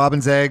there was a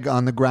robin's egg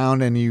on the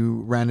ground and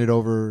you ran it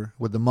over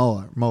with the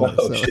mower.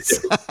 So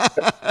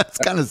it's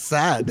kind of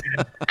sad.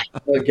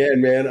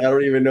 Again, man, I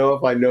don't even know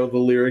if I know the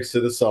lyrics to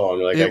the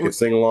song. Like, I could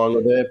sing along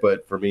with it,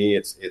 but for me,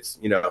 it's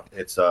you know,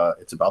 it's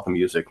about the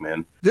music,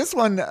 man. This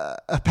one,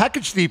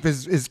 Package Thief,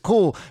 is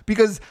cool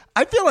because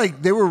I feel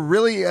like they were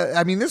really.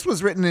 I mean, this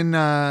was written in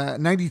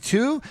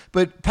 '92,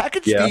 but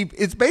Package Thief,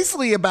 it's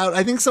basically about,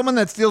 I think, someone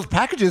that steals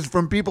packages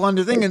from people on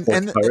their thing, and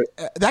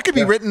that could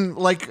be written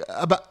like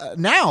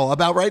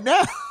about right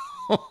now.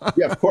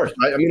 Yeah, of course.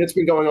 I mean, it's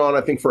been going on,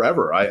 I think,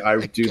 forever.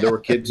 There were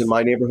kids in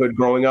my neighborhood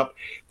growing up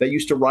that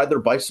used to ride their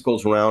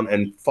bicycles around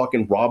and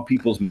fucking rob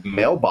people's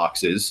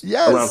mailboxes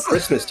around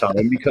Christmas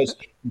time because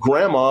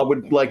grandma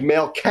would like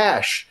mail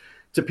cash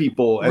to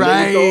people. And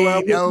right. They would go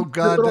around oh,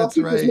 God, that's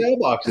right.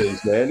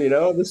 Mailboxes, man. You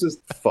know, this is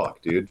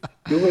fuck, dude.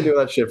 We've been doing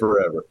that shit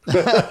forever.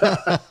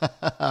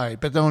 All right.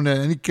 But don't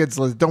any kids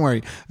listen. Don't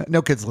worry.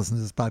 No kids listen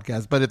to this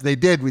podcast. But if they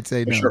did, we'd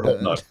say, no, sure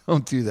hope not.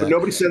 Don't do that. But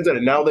nobody sends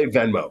it. Now they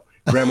Venmo.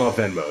 Grandma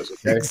Venmos,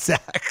 okay?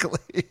 Exactly.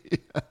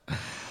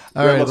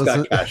 All Grandma's right,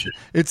 got cash.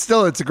 It's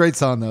a great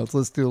song though.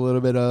 Let's do a little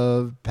bit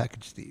of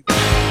Package Thief.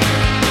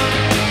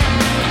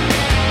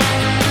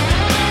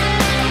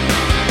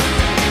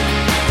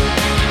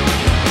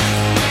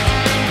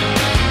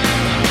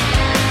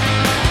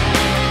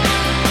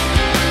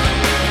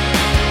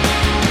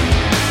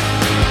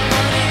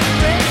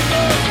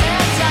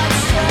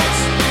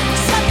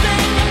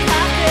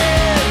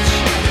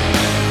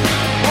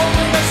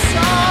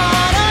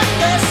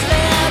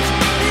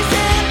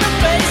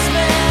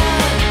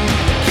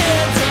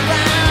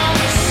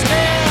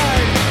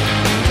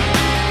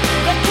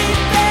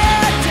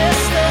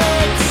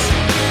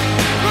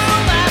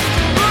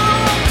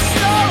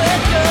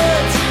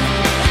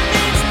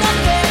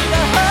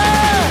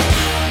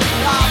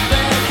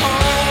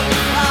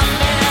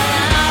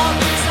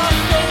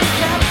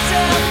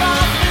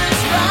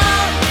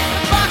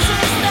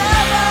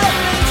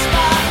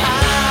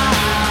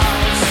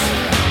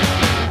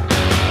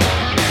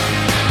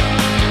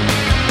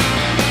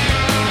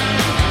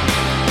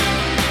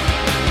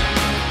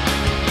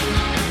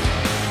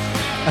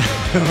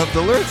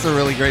 The lyrics are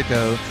really great,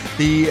 though.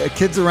 The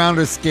kids around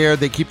are scared.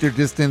 They keep their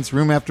distance.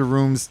 Room after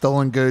room,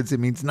 stolen goods. It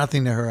means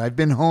nothing to her. I've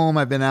been home.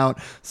 I've been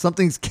out.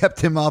 Something's kept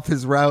him off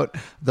his route.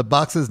 The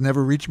boxes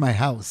never reach my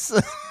house.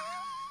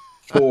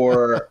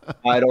 For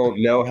I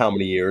don't know how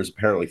many years,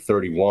 apparently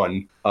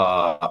 31.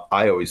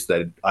 I always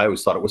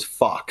thought it was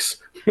Fox.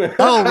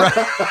 Oh,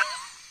 right.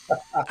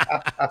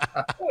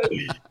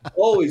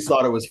 Always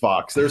thought it was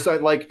Fox. There's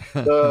like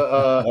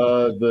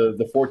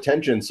the For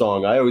Tension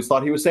song. I always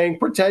thought he was saying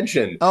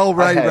pretension. Oh,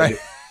 right. I had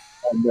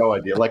no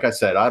idea. Like I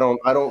said, I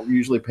don't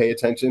usually pay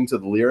attention to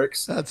the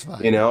lyrics. That's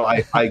fine. You know,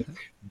 I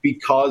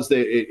because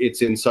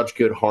it's in such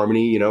good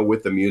harmony, you know,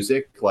 with the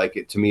music.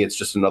 Like to me, it's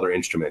just another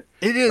instrument.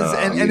 It is,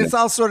 and it's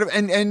all sort of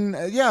and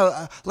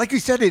yeah, like you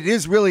said, it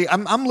is really.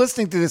 I'm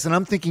listening to this and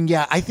I'm thinking,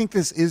 yeah, I think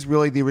this is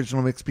really the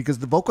original mix because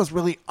the vocals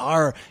really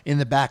are in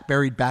the back,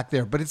 buried back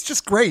there. But it's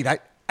just great.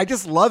 I I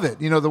just love it,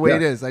 the way Yeah.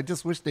 it is. I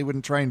just wish they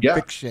wouldn't try and Yeah.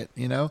 fix shit,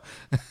 Yeah,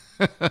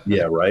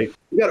 right.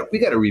 We got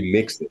to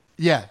remix it.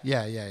 Yeah.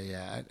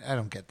 I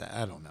don't get that.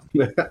 I don't know.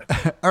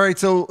 All right,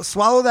 so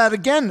Swallow That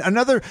again.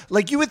 Another,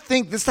 like, you would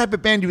think this type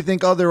of band, you would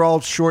think, oh, they're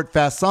all short,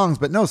 fast songs,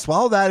 but no,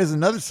 Swallow That is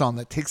another song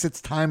that takes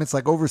its time. It's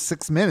like over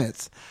 6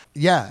 minutes.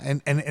 Yeah,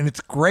 and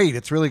it's great.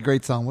 It's a really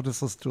great song. We'll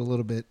just listen to a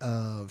little bit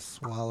of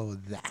Swallow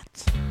That.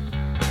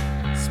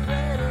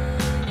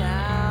 Spreading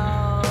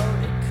out,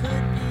 it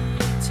could be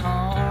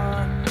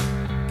tar,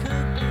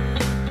 could be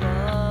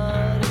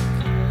blood, it could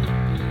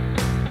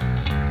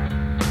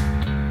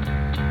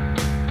be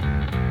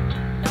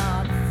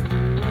not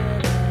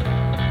fluid at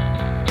all.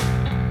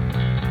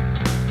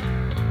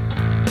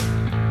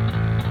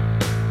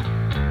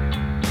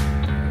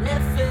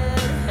 If it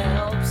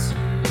helps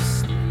you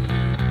sleep,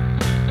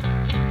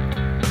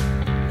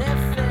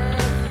 if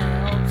it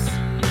helps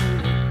you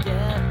to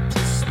get to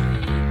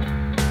sleep.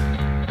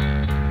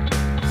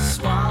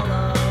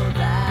 Swallow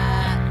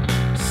that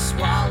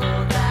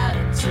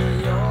until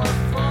you're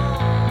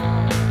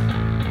full.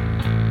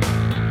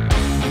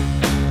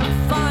 I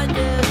find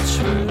it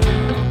true,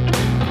 I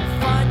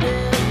find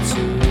it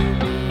to be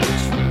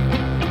true,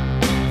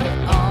 that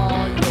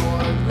all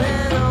your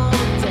little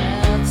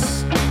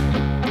deaths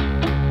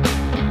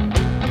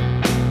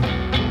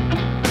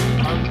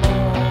are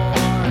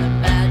more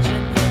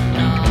imagined than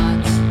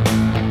not.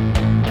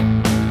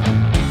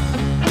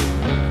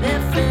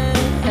 If it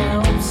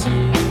helps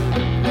you to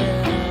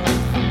live,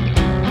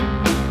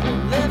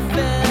 if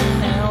it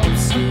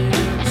helps you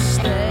to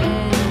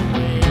stay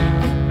awake,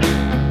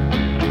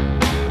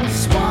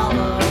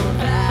 swallow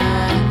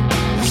that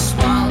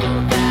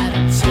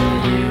until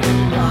you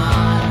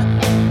rot.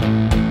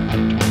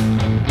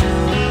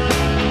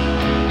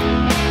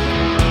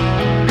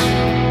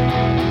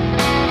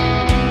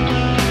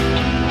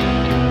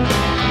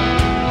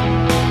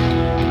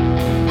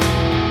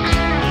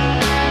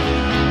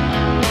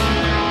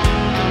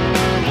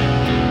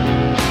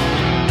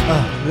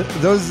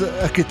 Those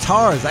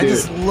guitars. I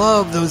just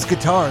love those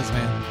guitars,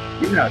 man.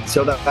 Yeah.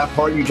 So that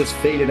part you just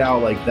faded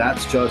out, like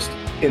that's just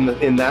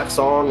in that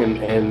song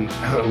and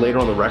later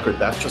on the record,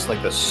 that's just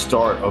like the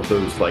start of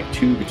those like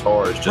two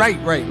guitars just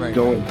Right.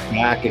 going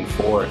back and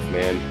forth,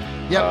 man.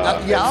 Yeah,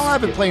 I'll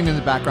have it playing in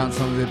the background,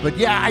 some of it. But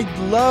yeah, I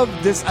love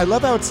this. I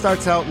love how it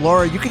starts out.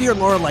 Laura, you could hear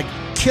Laura like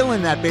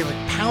killing that bass,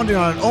 like pounding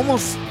on it,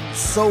 almost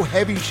so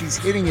heavy she's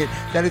hitting it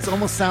that it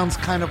almost sounds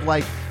kind of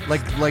like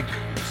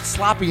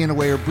sloppy in a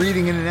way, or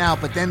breathing in and out.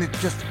 But then it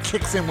just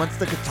kicks in once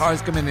the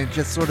guitars come in, and it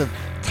just sort of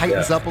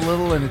tightens up a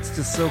little, and it's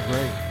just so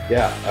great.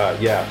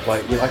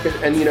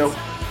 And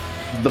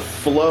the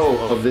flow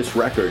of this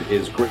record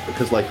is great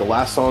because like the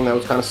last song that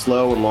was kind of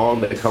slow and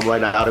long, they come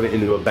right out of it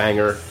into a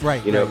banger.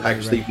 Right.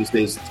 Package Sleep these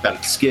days, it's got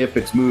a skip,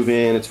 it's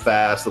moving, it's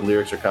fast, the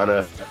lyrics are kind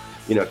of,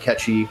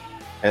 catchy,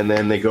 and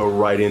then they go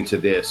right into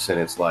this, and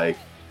it's like,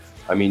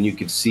 I mean, you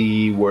could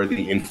see where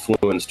the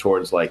influence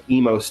towards like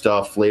emo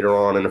stuff later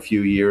on in a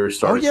few years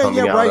started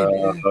coming out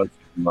of.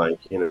 Like,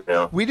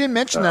 we didn't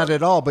mention that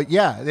at all, but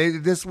yeah, I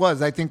think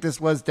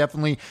this was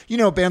definitely,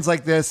 bands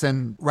like this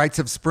and Rites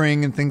of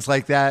Spring and things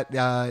like that.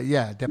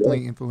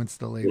 Definitely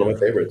influenced the later. One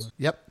of my favorites.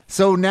 Yep.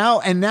 So now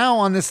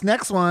on this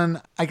next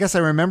one, I guess I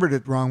remembered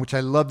it wrong, which I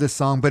love this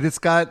song, but it's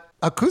got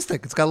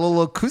acoustic. It's got a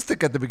little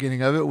acoustic at the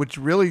beginning of it, which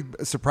really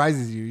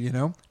surprises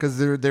you, because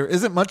there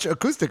isn't much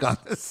acoustic on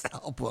this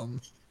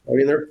album. I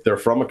mean, they're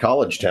from a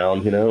college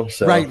town,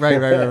 So. Right.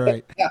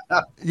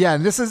 Yeah,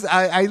 and this is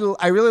I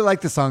really like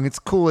the song. It's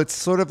cool. It's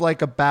sort of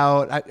like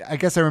about. I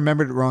guess I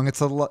remembered it wrong.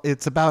 It's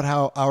about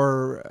how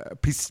our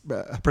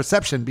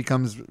perception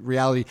becomes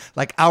reality,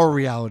 like our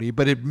reality,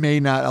 but it may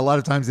not. A lot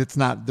of times, it's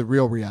not the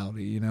real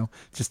reality.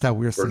 Just how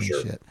we're seeing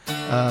shit.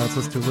 Let's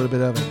listen to a little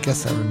bit of it. I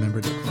guess I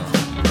remembered it wrong.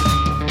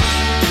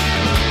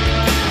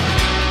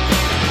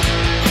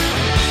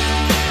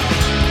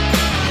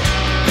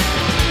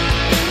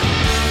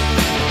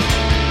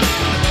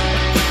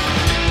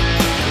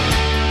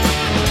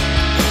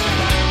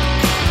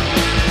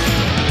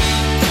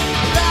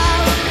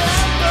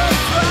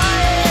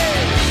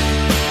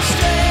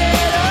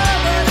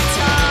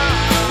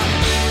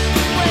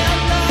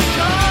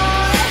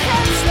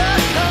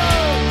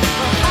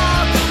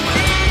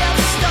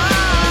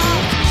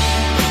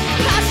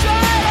 Pass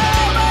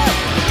right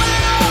over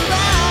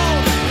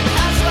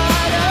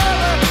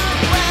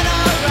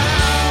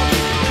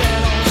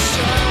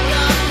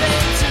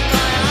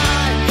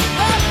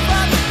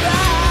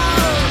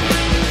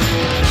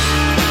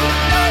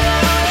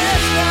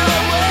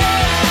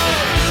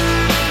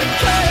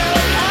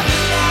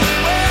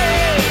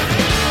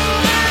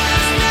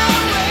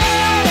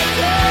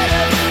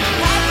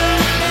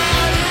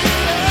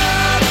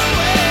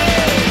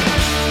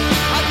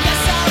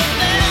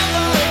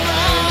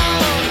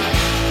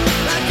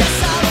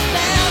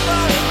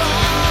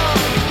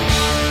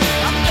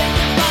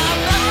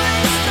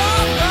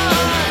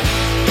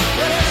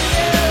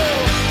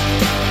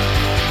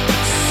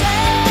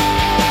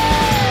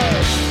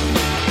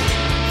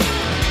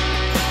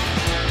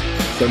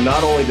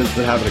not only does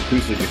it have an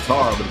acoustic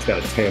guitar, but it's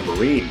got a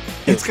tambourine.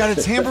 It's got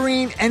a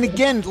tambourine, and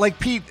again, like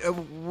Pete,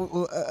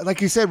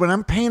 like you said, when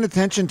I'm paying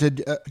attention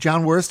to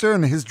John Worster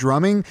and his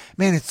drumming,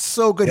 man, it's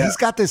so good. Yeah. He's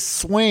got this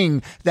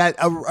swing that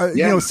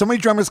you know, so many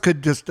drummers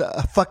could just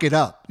fuck it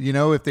up, you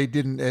know, if they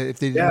didn't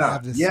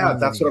have this. Yeah,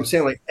 that's what I'm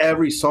saying. Like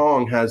every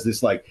song has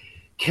this like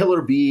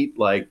killer beat,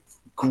 like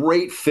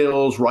great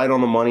fills, right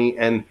on the money,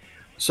 and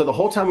so the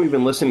whole time we've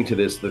been listening to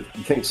this, the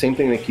same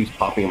thing that keeps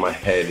popping in my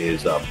head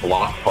is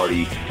Block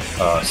Party,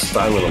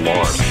 Silent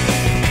Alarm.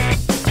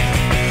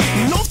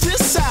 North to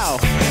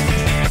south,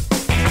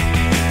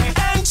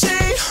 NG,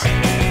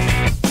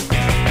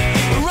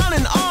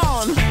 running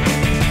on,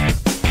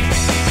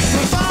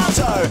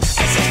 bravado.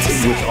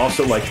 Which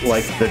also like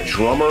the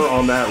drummer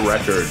on that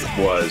record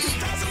was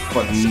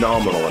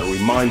phenomenal. It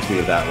reminds me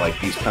of that, like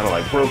these kind of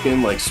like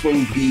broken like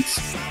swing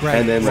beats,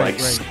 and then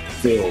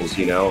fills,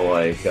 you know,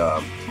 like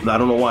I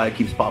don't know why it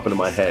keeps popping in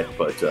my head,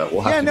 but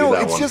we'll have to do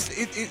that it's one. just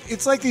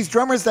it's like these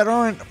drummers that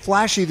aren't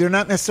flashy. They're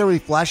not necessarily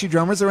flashy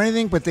drummers or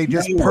anything, but they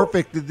just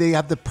perfect. They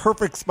have the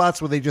perfect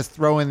spots where they just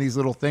throw in these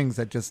little things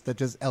that just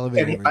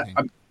elevate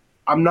everything.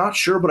 I'm not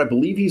sure, but I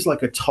believe he's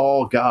like a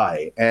tall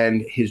guy,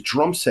 and his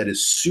drum set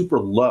is super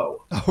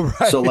low. Oh,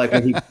 right. So like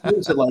when he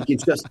plays it, like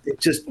it's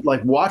just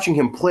like watching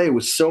him play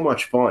was so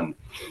much fun.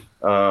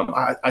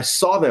 I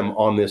saw them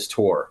on this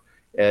tour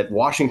at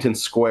Washington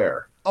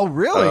Square. Oh,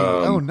 really?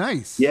 Oh,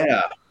 nice.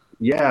 Yeah.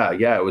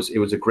 It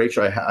was a great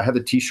show. I had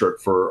the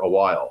T-shirt for a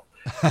while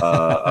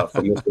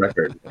from this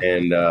record,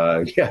 and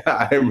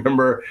I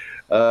remember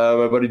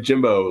my buddy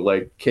Jimbo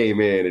like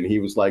came in and he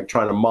was like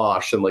trying to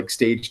mosh and like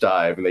stage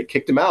dive, and they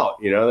kicked him out.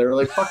 You know, they were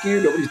like, "Fuck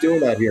you! Nobody's doing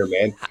that here,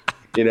 man."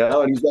 You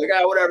know, and he's like,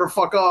 whatever,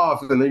 fuck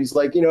off. And then he's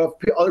like, you know,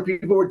 if other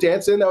people were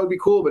dancing, that would be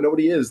cool, but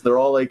nobody is. They're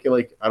all like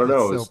I don't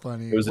know. That's so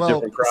funny. It was a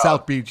different crowd.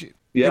 South Beach.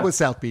 Yeah. It was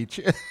South Beach.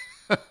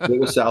 It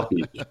was South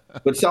Beach,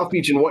 but South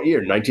Beach in what year?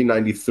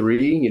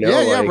 1993. You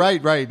know,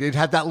 right. It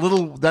had that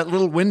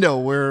little window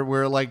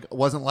where like it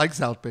wasn't like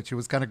South Beach. It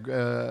was kind of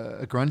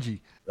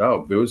grungy.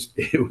 Oh, it was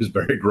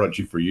very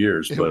grungy for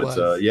years, but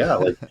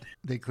like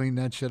they cleaned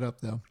that shit up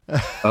though.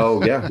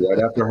 Oh yeah, right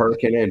after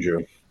Hurricane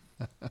Andrew.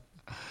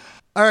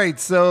 All right,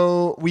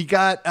 so we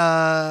got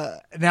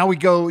now we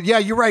go. Yeah,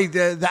 you're right.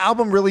 The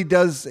album really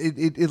does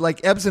it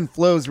like ebbs and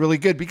flows really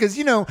good because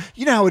you know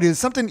how it is.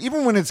 Something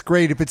even when it's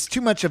great, if it's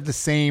too much of the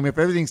same, if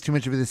everything's too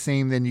much of the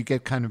same, then you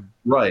get kind of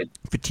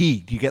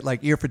fatigued. You get like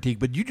ear fatigue,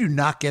 but you do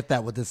not get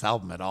that with this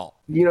album at all.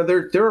 You know,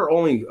 there are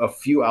only a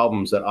few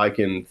albums that I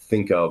can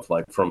think of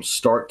like from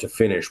start to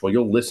finish. Well,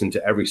 you'll listen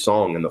to every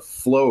song and the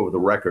flow of the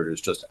record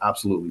is just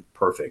absolutely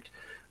perfect.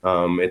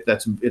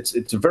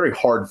 It's a very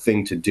hard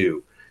thing to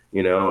do.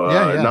 You know,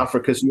 not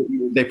because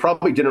they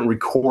probably didn't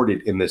record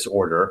it in this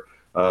order,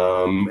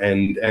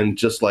 and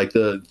just like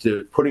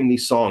the putting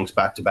these songs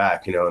back to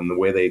back, you know, and the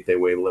way they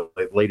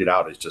laid it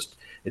out is just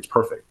it's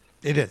perfect.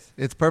 It is.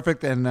 It's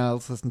perfect. And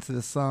let's listen to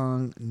this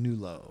song, New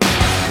Low.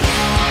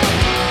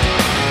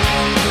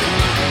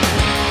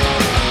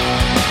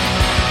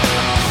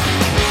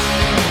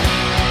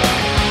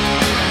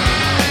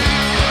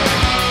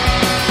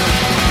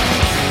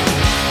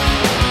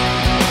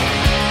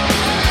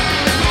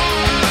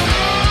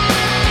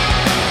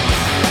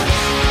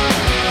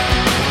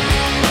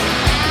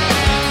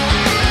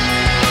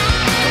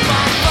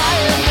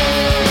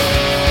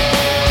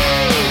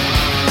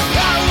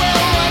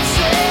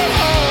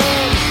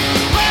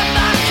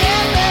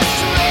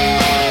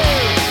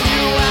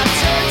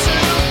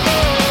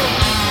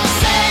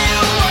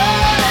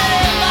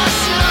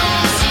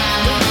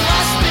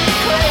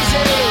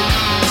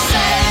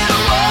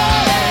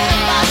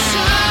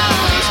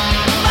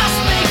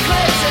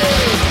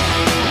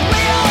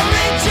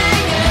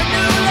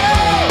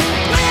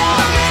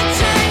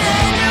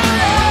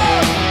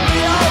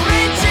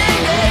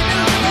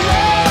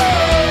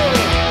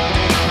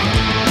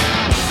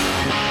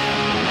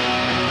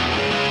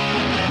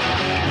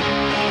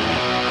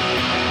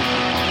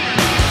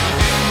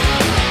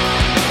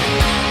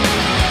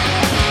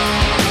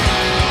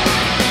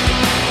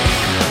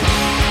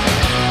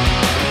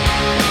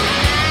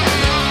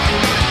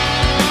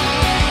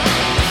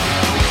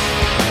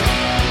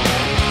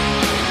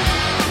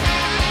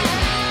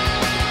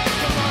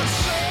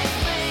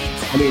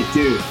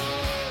 Dude,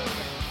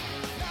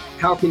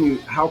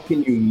 how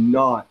can you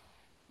not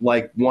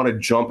like want to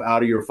jump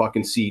out of your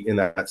fucking seat in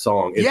that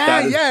song?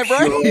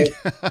 Right.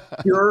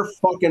 Pure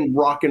fucking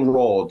rock and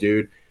roll,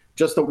 dude.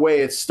 Just the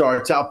way it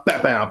starts out,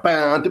 and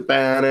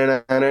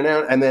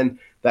then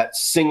that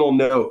single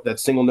note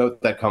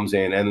that comes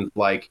in, and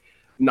like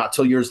not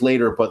till years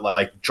later, but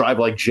like Drive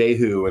Like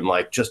Jehu and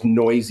like just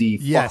noisy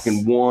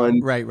fucking one,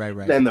 right.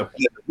 Then the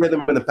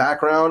rhythm in the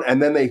background,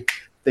 and then they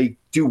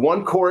do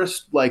one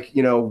chorus, like,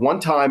 you know, one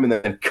time and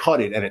then cut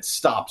it and it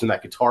stops and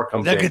that guitar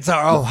comes in. That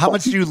guitar. Oh, how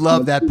much do you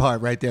love that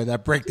part right there?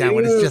 That breakdown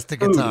when it's just the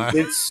guitar.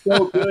 It's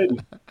so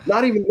good.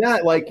 Not even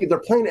that. Like they're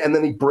playing it and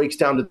then he breaks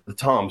down to the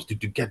toms.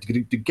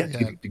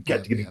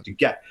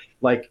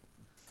 Like,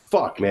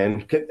 fuck,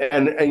 man.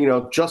 And you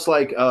know, just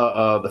like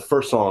the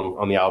first song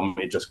on the album,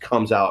 it just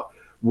comes out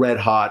red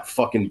hot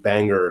fucking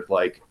banger.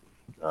 Like,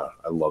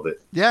 I love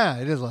it. Yeah,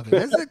 it is lovely.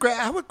 Isn't it great?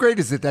 How great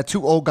is it that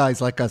two old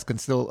guys like us can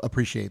still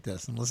appreciate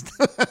this and listen?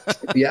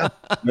 Yeah,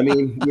 I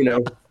mean,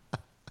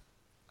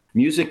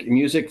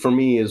 music for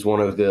me is one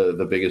of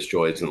the biggest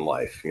joys in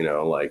life.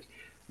 Like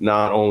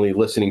not only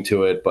listening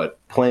to it, but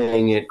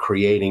playing it,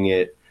 creating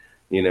it.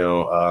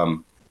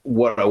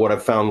 What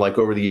I've found like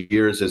over the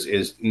years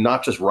is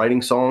not just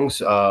writing songs,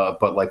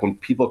 but like when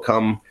people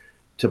come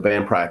to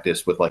band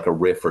practice with like a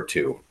riff or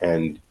two,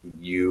 and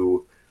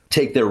you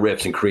take their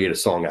riffs and create a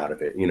song out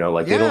of it.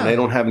 Like they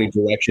don't have any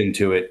direction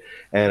to it.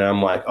 And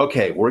I'm like,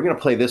 okay, we're going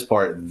to play this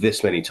part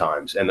this many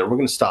times, and then we're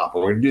going to stop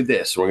and we're going to do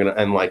this.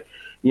 And like,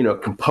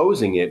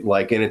 composing it,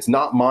 like, and it's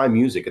not my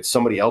music, it's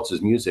somebody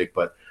else's music,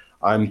 but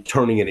I'm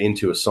turning it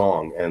into a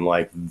song. And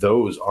like,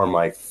 those are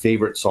my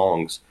favorite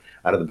songs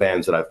out of the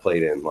bands that I've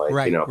played in. Like,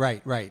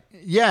 Right.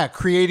 Yeah.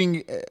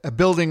 Creating,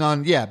 building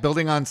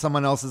on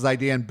someone else's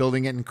idea and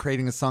building it and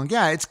creating a song.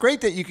 Yeah. It's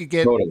great that you could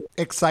get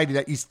excited,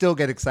 that you still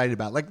get excited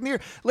about. Like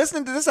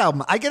listening to this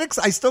album, I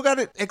still got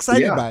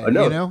excited by it,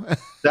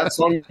 That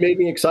song made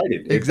me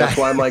excited. Exactly. That's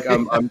why I'm like,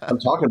 I'm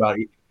talking about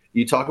it.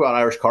 You talk about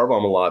Irish Car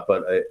Bomb a lot,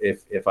 but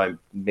if I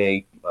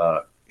may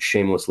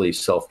shamelessly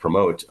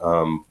self-promote,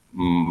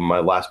 my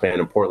last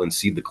band in Portland,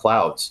 Seed the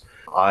Clouds,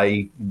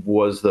 I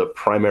was the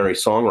primary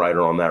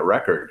songwriter on that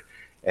record.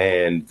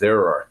 And there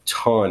are a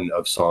ton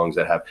of songs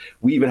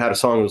we even had a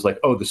song that was like,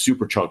 the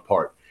Superchunk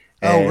part.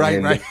 And,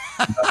 right.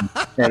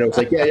 And it was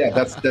like,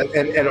 that's that.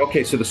 And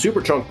okay, so the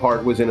Superchunk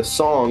part was in a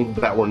song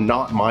that were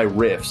not my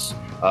riffs.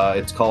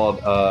 It's called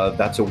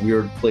That's a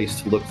Weird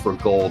Place to Look for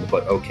Gold,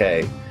 but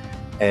okay.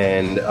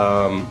 And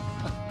I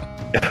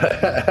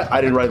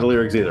didn't write the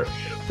lyrics either.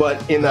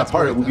 But in that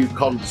part, we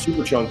called it the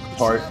Superchunk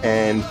part,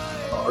 and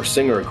our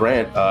singer,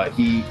 Grant,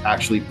 he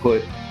actually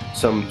put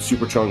some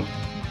Superchunk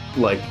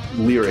like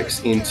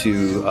lyrics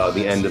into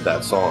the end of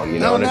that song,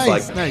 and it's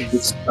like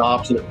it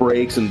stops and it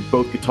breaks, and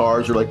both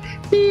guitars are like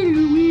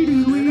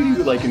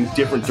like in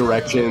different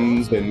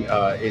directions, and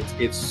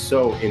it's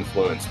so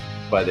influenced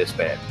by this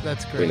band.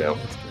 That's great.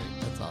 That's great.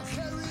 That's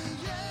awesome.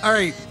 All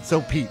right,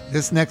 so Pete,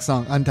 this next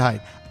song,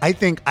 Untied. I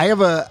think I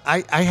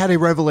had a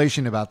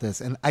revelation about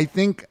this, and I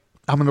think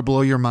I'm going to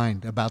blow your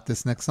mind about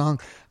this next song.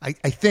 I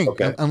think,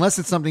 unless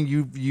it's something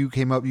you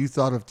came up, you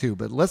thought of too,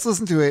 but let's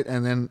listen to it,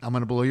 and then I'm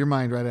going to blow your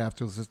mind right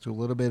after. Let's just do a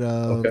little bit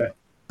of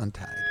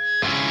Untied.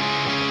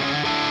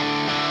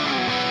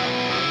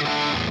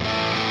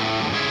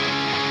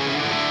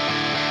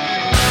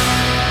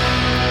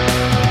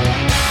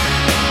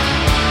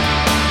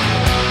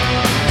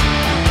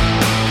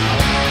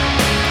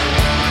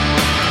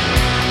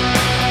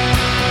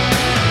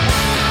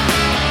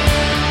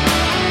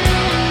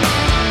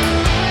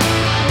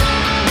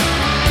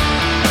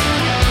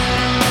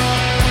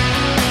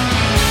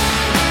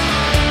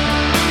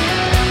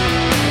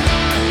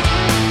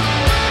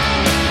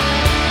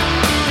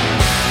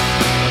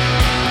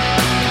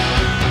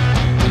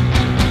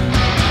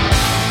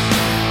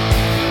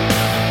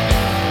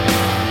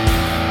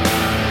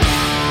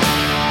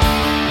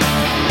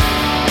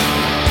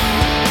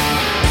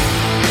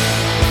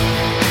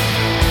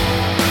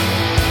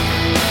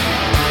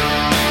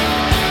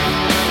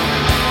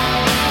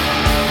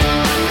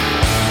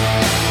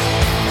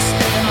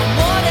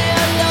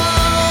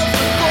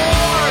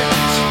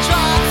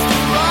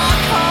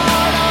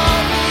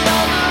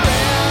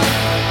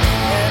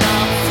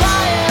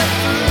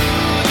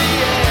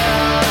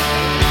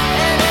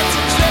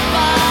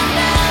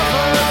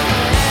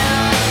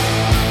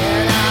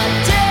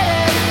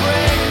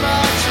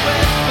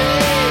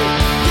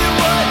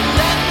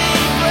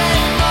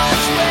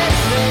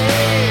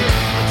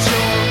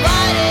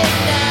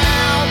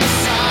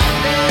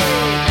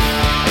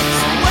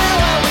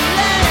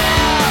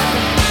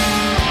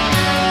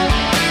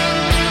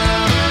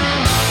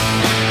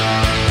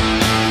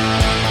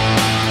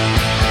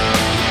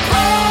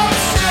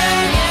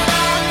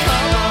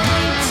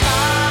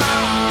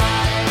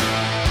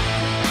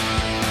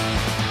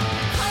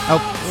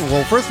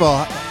 Well, first of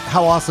all,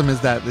 how awesome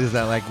is that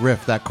like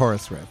riff, that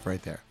chorus riff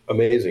right there?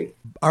 Amazing.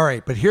 All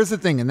right, but here's the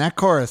thing. In that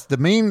chorus, the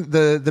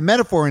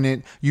metaphor in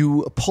it,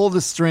 you pull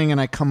the string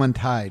and I come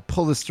untied.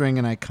 Pull the string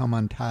and I come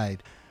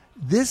untied.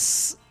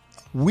 This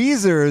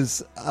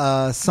Weezer's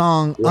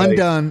song, right,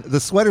 Undone, the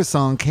Sweater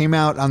Song, came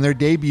out on their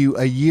debut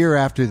a year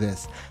after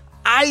this.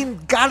 I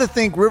gotta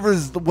think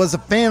Rivers was a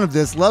fan of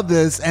this, loved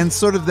this, and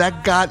sort of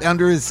that got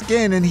under his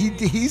skin, and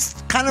he's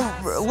kind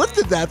of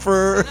lifted that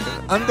for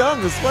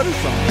Undone, the Sweater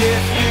Song.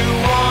 If you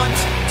want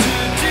to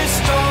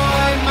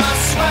destroy my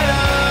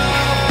sweater,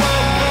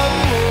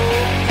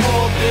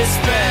 hold this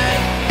thread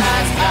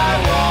as I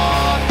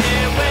walk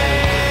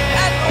away.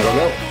 I don't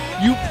know.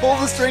 You pull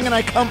the string and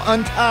I come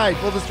untied.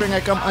 Pull the string,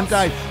 I come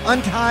untied.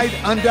 Untied,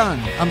 undone.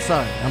 I'm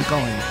sorry, I'm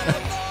calling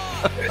it.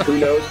 Who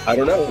knows? I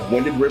don't know.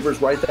 When did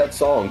Rivers write that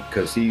song?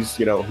 Because he's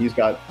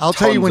got. I'll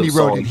tell you when he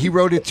wrote it. He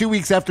wrote it 2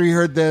 weeks after he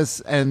heard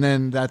this, and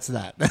then that's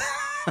that.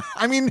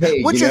 I mean,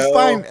 which is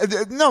fine.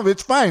 No,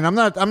 it's fine. I'm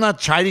not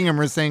chiding him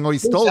or saying, "Oh, he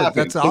stole it."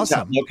 That's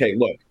awesome. Okay,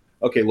 look.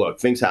 okay, look,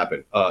 things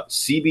happen.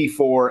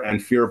 CB4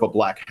 and Fear of a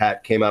Black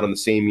Hat came out in the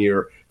same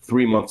year,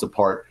 3 months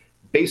apart.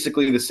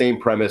 Basically the same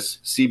premise.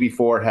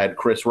 CB4 had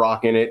Chris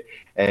Rock in it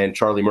and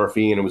Charlie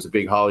Murphy, and it was a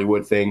big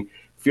Hollywood thing.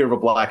 Fear of a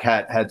Black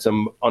Hat had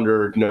some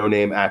under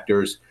no-name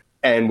actors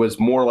and was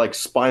more like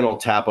Spinal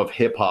Tap of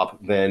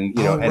hip-hop than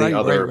any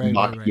other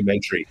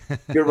mockumentary.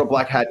 Fear of a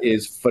Black Hat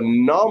is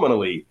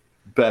phenomenally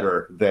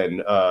better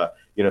than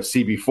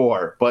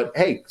CB4. But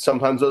hey,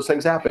 sometimes those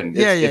things happen.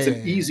 It's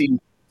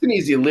an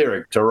easy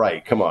lyric to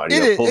write. Come on,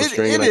 pull the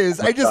string. It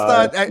is. I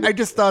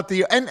just thought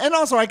and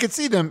also I could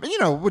see them.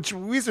 Which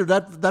Weezer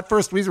that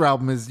first Weezer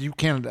album is you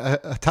can't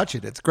touch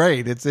it. It's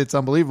great. It's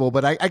unbelievable.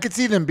 But I could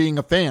see them being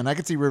a fan. I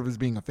could see Rivers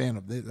being a fan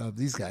of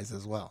these guys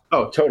as well.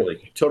 Oh,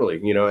 totally.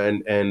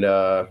 And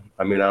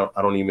I mean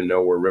I don't even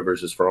know where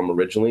Rivers is from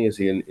originally. Is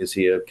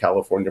he a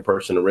California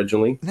person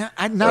originally? No,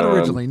 not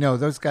originally. No,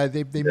 those guys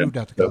they moved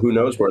out to California. So who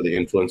knows where the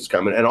influence is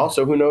coming, and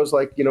also who knows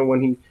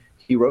when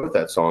he wrote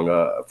that song.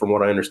 From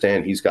what I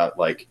understand, he's got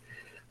like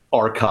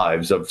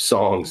archives of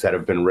songs that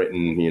have been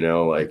written, he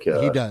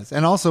does.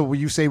 And also when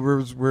you say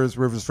where's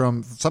Rivers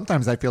from,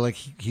 sometimes I feel like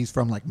he's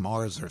from like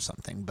Mars or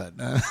something, but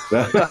I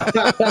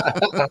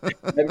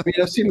mean,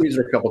 I've seen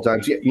Weezer a couple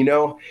times.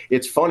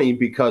 It's funny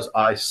because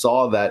I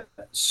saw that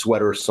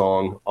Sweater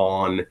song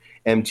on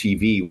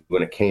MTV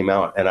when it came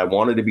out, and I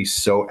wanted to be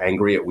so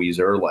angry at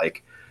Weezer,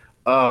 like,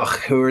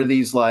 who are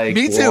these like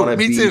me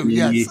too,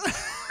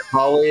 yes.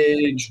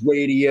 college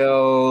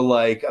radio,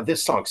 like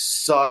this song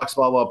sucks,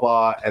 blah blah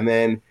blah. And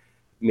then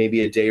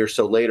maybe a day or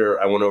so later,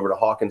 I went over to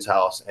Hawkins'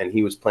 house and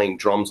he was playing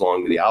drums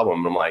along to the album.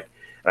 And I'm like,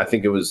 and I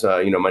think it was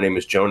My Name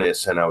Is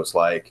Jonas, and I was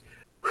like,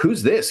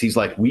 who's this? He's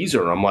like,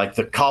 Weezer. And I'm like,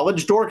 the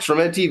college dorks from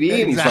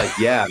MTV. And he's like,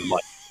 yeah. And I'm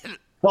like,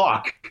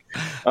 fuck.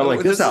 I'm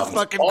like, this album's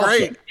fucking awesome.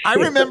 Great. I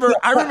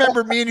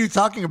remember me and you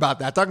talking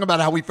about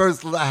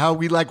how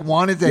we like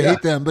wanted to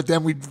hate them, but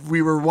then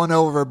we were won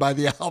over by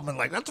the album, and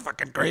like, that's a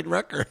fucking great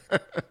record.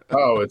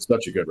 Oh, it's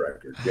such a good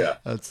record. Yeah.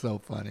 That's so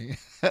funny.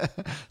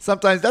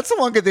 Sometimes that's the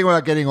one good thing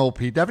about getting old,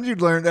 Pete. Haven't you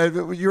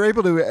learned you're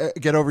able to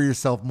get over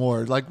yourself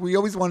more? Like, we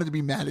always wanted to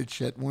be mad at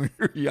shit when we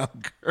were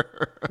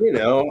younger.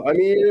 I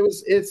mean, it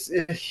was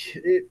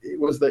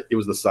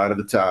the sign of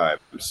the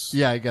times.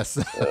 Yeah, I guess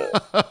so.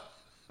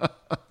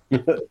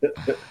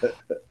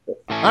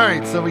 All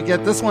right, so we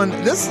get this one.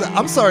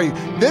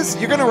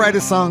 You're gonna write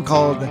a song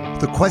called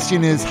 "The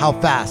Question Is How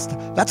Fast."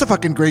 That's a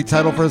fucking great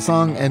title for a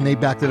song, and they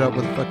backed it up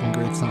with a fucking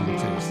great song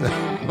too. So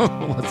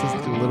let's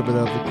just do a little bit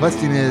of "The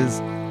Question Is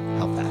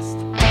How Fast."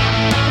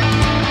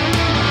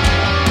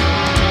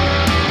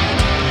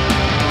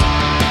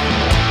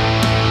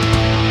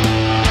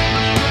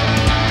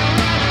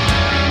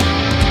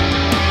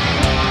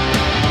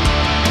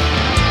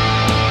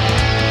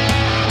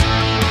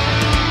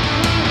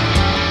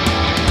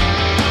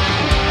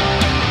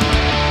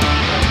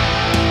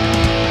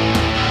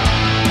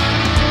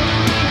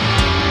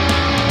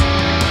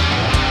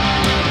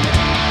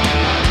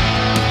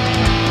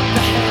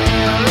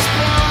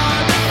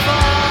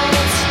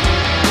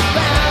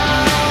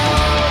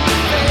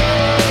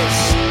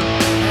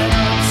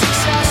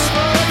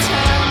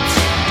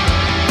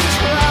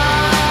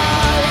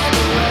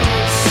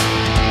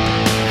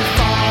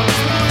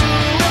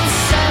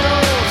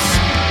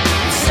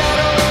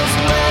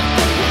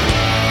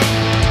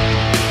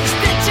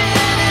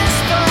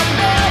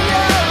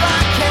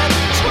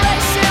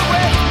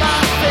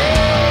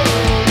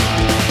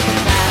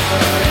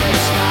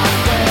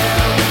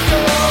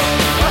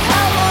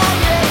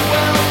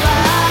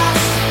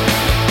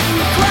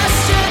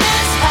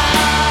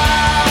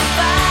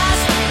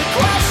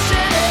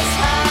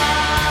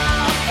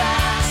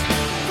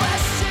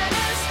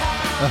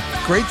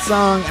 Great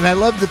song, and I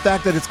love the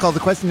fact that it's called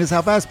 "The Question Is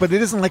How Fast," but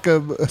it isn't like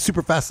a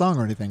super fast song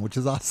or anything, which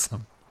is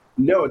awesome.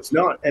 No, it's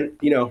not. And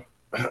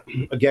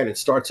again, it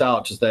starts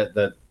out just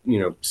that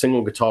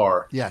single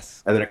guitar,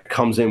 yes, and then it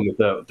comes in with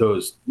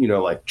those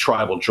like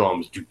tribal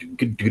drums,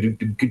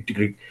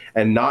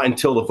 and not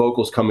until the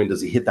vocals come in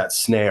does he hit that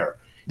snare.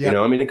 Yep.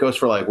 I mean, it goes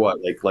for like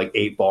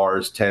 8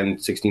 bars, 10,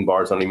 16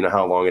 bars. I don't even know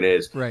how long it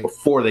is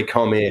before they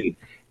come in,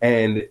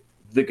 and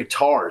the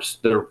guitars,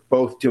 they're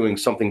both doing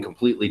something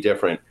completely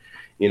different.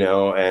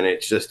 And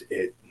it's just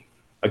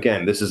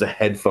again, this is a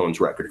headphones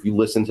record. If you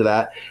listen to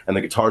that and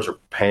the guitars are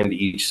panned to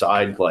each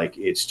side, like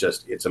it's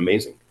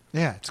amazing.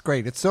 Yeah, it's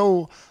great. It's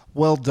so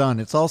well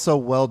done. It's also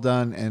well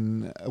done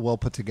and well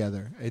put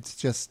together. It's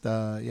just,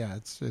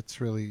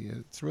 it's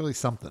really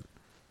something.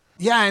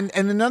 Yeah. And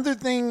another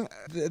thing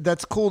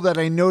that's cool that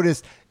I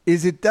noticed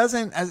is it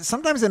doesn't,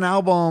 sometimes an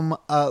album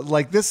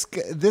like this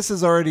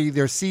is already,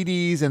 there's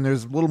CDs and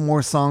there's a little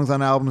more songs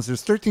on albums.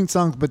 There's 13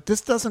 songs, but this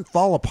doesn't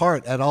fall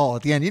apart at all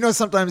at the end.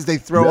 Sometimes they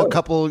throw a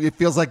couple, it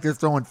feels like they're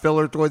throwing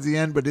filler towards the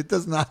end, but it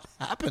does not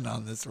happen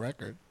on this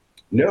record.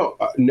 No,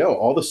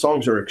 all the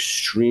songs are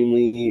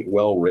extremely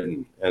well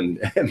written. And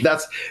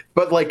that's,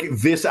 but like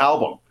this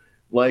album,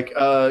 like,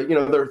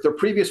 their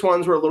previous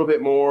ones were a little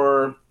bit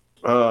more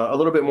A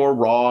little bit more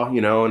raw,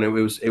 you know, and it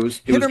was Hit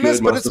or good. miss,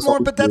 but Most of it's the more.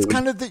 songs But that's were-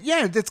 kind of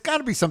it's got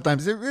to be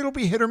sometimes. It'll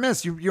be hit or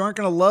miss. You aren't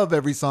going to love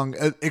every song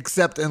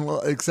except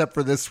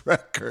for this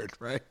record,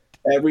 right?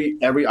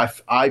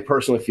 I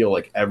personally feel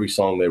like every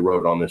song they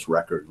wrote on this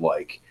record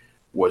like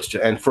was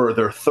just, and for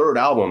their third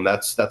album,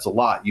 that's a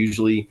lot.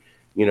 Usually,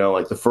 you know,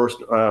 like the first,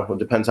 it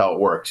depends how it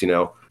works. You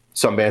know,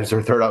 some bands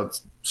their third out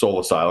Soul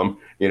Asylum,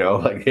 you know,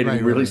 like they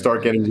didn't really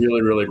start getting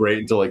really really great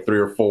until like 3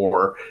 or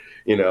 4,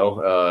 you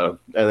know,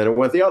 and then it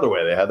went the other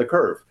way. They had the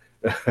curve.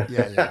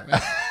 Yeah.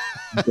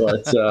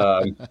 But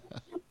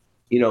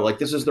you know, like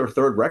this is their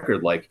third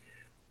record. Like,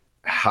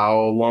 how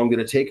long did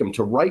it take them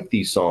to write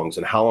these songs,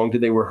 and how long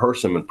did they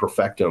rehearse them and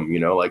perfect them? You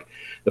know, like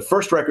the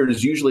first record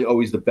is usually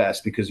always the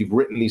best because you've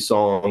written these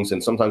songs,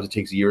 and sometimes it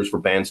takes years for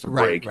bands to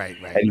break.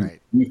 And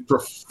you've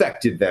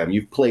perfected them.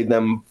 You've played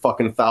them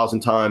fucking 1,000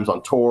 times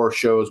on tour,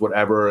 shows,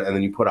 whatever, and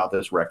then you put out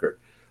this record.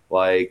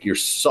 Like your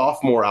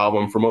sophomore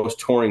album for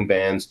most touring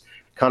bands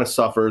kind of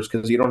suffers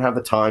because you don't have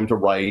the time to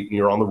write, and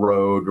you're on the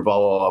road, blah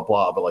blah blah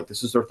blah. But like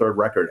this is their third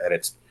record, and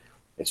it's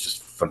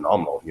just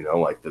phenomenal. You know,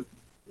 like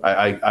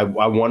I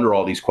wonder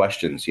all these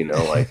questions, you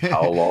know, like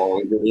how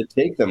long did it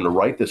take them to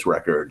write this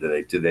record?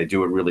 Did they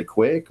do it really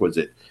quick? Was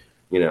it,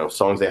 you know,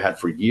 songs they had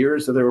for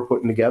years that they were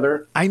putting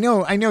together? I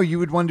know you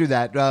would wonder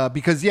that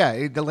because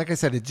like I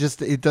said,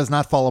 it does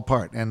not fall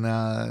apart. And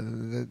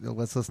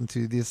let's listen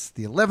to this,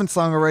 the 11th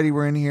song already.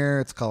 We're in here.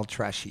 It's called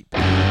Trash Heap.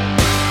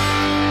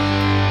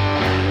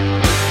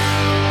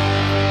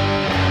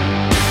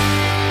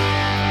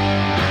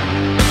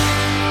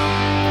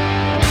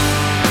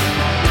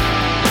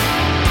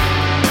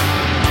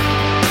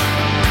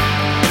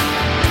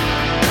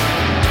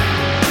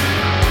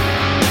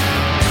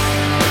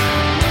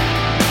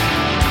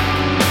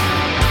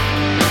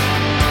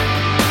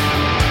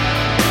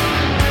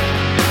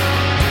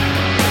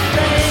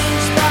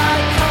 Things by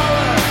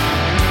color,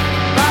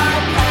 by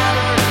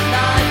pattern,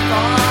 I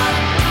thought.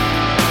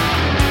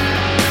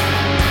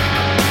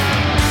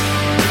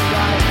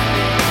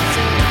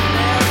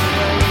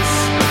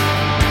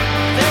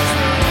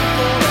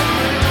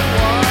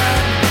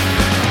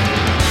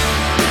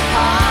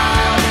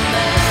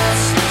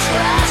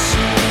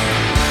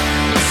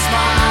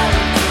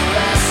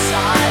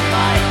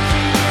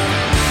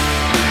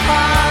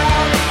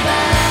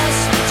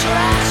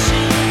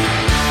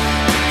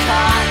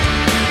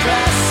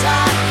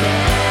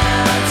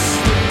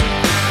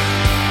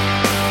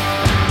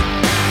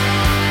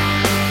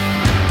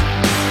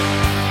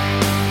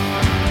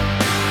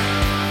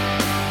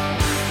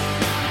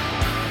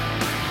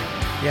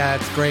 Yeah,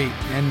 it's great.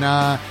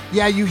 And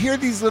you hear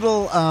these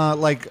little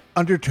like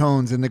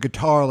undertones in the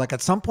guitar. Like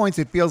at some points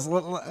it feels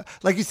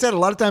like you said, a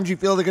lot of times you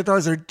feel the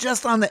guitars are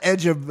just on the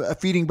edge of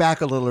feeding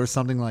back a little or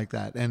something like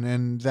that.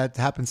 And that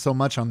happens so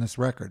much on this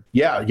record.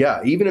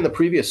 Yeah. Even in the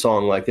previous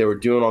song, like they were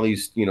doing all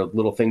these, you know,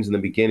 little things in the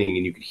beginning,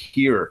 and you could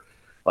hear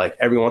like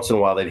every once in a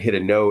while they'd hit a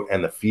note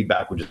and the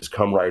feedback would just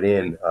come right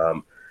in.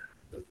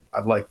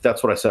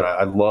 That's what I said.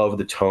 I love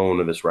the tone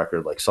of this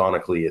record. Like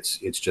sonically,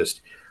 it's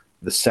just,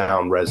 the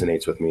sound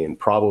resonates with me, and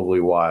probably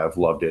why I've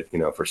loved it, you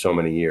know, for so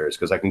many years.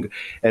 Because I can,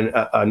 and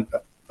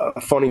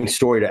a funny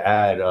story to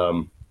add,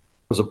 I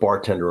was a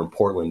bartender in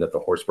Portland at the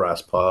Horse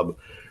Brass Pub,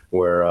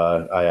 where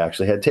I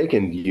actually had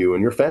taken you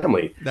and your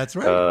family. That's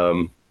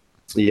right.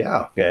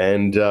 Yeah,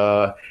 and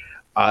there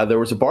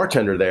was a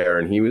bartender there,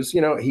 and he was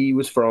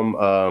from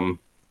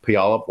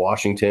Puyallup,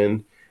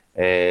 Washington,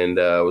 and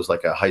was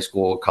like a high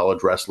school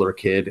college wrestler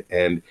kid,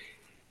 and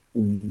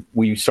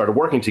we started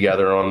working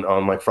together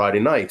on like Friday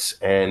nights,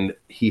 and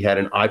he had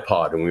an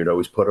iPod, and we would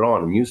always put it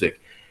on music.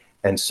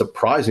 And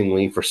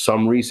surprisingly, for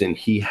some reason,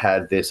 he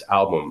had this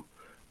album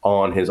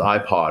on his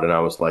iPod, and I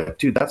was like,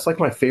 dude, that's like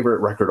my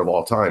favorite record of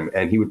all time.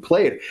 And he would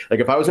play it.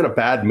 Like if I was in a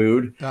bad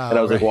mood and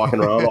I was like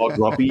walking around all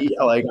grumpy,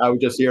 like I would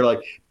just hear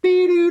like,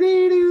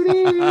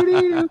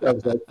 dee-doo-dee-doo-dee-doo-doo. I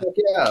was like, fuck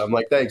yeah. I'm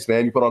like, thanks,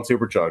 man. You put on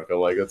Superchunk. I'm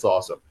like, that's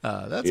awesome.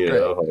 That's you great.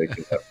 know,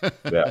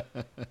 yeah.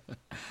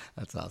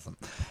 That's awesome.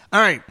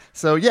 All right.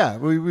 So, yeah,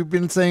 we've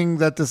been saying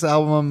that this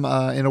album,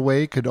 in a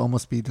way, could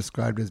almost be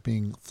described as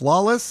being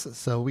flawless.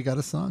 So we got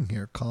a song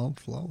here called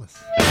Flawless.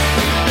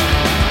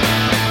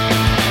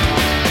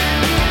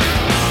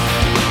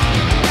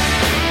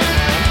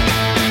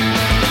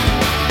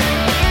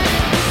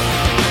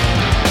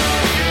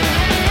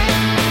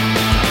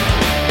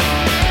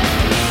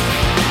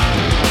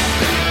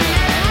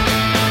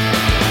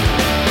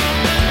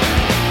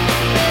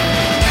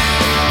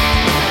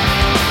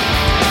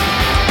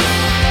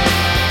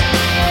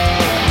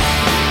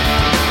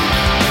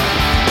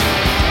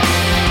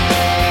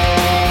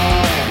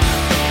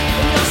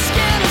 Your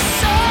skin is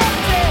so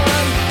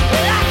thin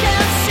that I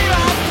can't see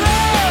right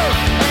through.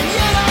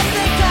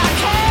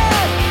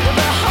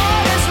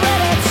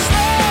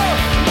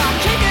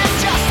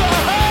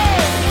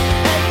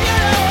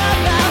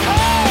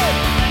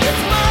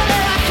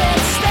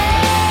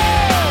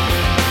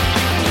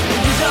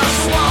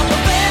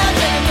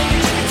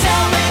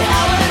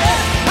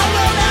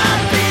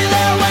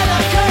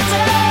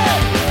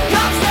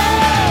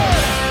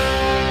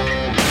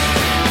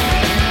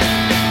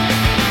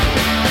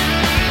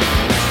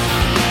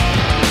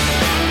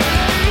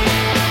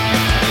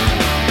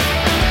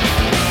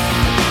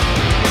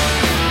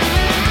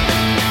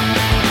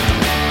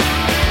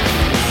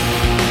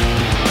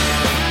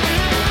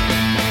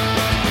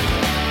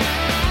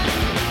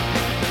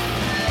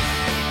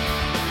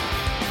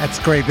 That's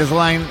great. There's a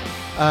line,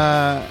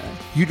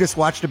 you just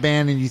watched a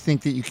band and you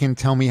think that you can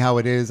tell me how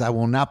it is. I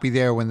will not be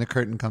there when the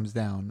curtain comes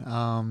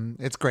down.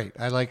 It's great.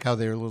 I like how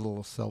they're a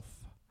little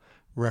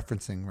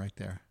self-referencing right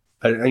there.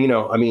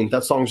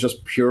 That song's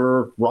just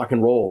pure rock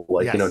and roll.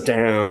 Like, Yes.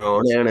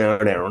 down,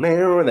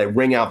 and they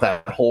ring out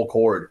that whole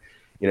chord,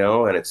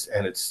 and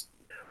it's,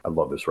 I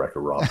love this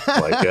record, Rob.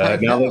 Like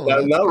now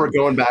that we're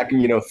going back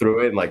and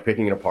through it and like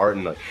picking it apart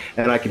and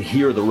I can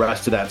hear the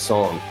rest of that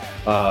song,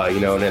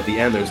 and at the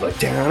end there's like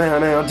down,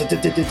 and then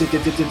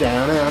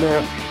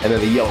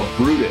they yell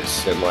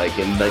Brutus, and like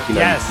in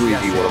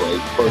 1993 one of my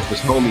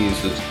closest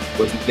homies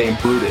was named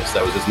Brutus.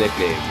 That was his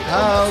nickname.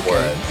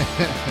 Okay.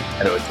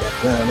 And it was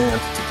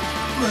Brutus.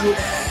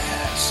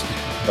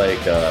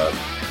 Like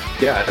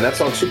yeah, and that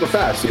song's super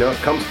fast. It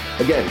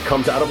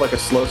comes out of like a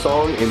slow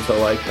song into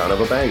like kind of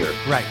a banger.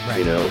 Right.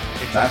 Exactly.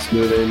 Fast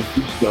moving,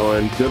 keeps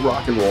going, good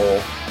rock and roll.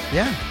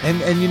 Yeah,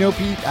 and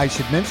Pete, I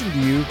should mention to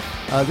you,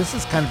 this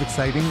is kind of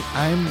exciting.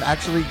 I'm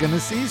actually going to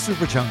see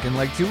Superchunk in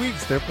like 2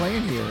 weeks. They're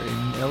playing here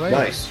in LA.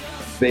 Nice.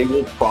 They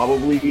will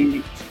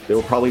probably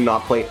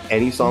not play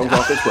any songs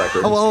off this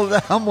record.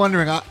 Well, I'm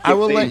wondering. I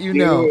will let you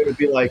know. It would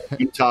be like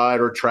Deep Tide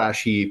or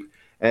Trash Heap,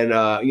 and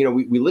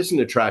we listened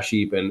to Trash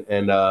Heap,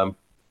 and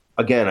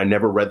again, I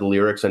never read the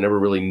lyrics. I never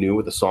really knew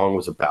what the song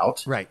was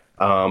about. Right.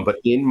 But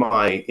in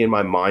my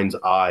mind's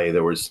eye,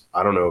 there was,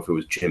 I don't know if it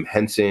was Jim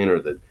Henson or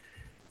the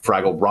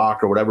Fraggle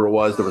Rock or whatever it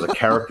was. There was a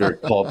character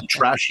called the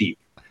Trash Heap,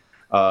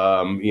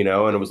 and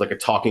it was like a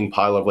talking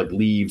pile of like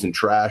leaves and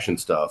trash and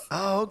stuff.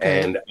 Oh,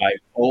 okay. And I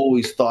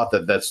always thought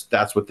that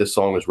that's what this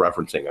song was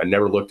referencing. I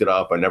never looked it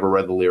up. I never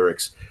read the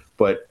lyrics.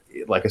 But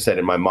like I said,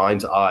 in my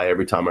mind's eye,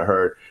 every time I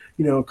heard,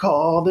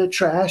 call the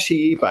Trash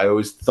Heap, I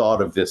always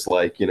thought of this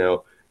like,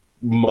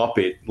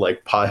 Muppet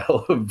like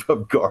pile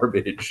of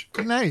garbage.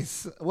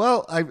 Nice.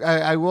 Well,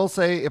 I will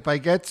say if I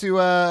get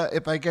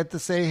to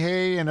say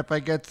hey, and if I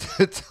get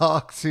to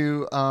talk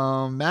to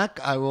Mac,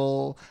 I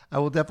will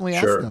definitely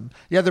ask them.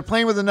 Yeah, they're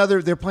playing with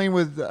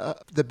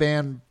the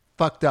band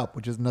Fucked Up,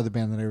 which is another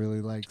band that I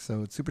really like.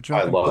 So it's Superchunk.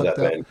 I love that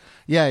band.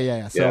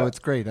 Yeah. So it's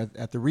great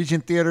at the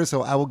Regent Theater.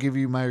 So I will give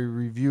you my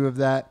review of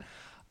that.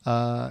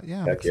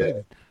 I'm excited.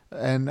 Yeah.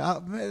 And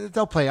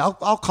they'll play. I'll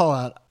call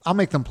out. I'll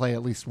make them play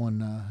at least one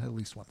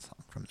song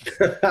from this.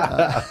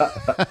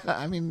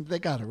 I mean, they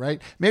got it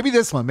right. Maybe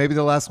this one. Maybe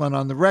the last one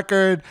on the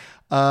record,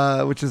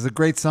 which is a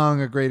great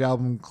song, a great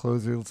album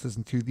closer. Let's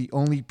listen to "The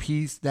Only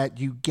Piece That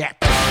You Get."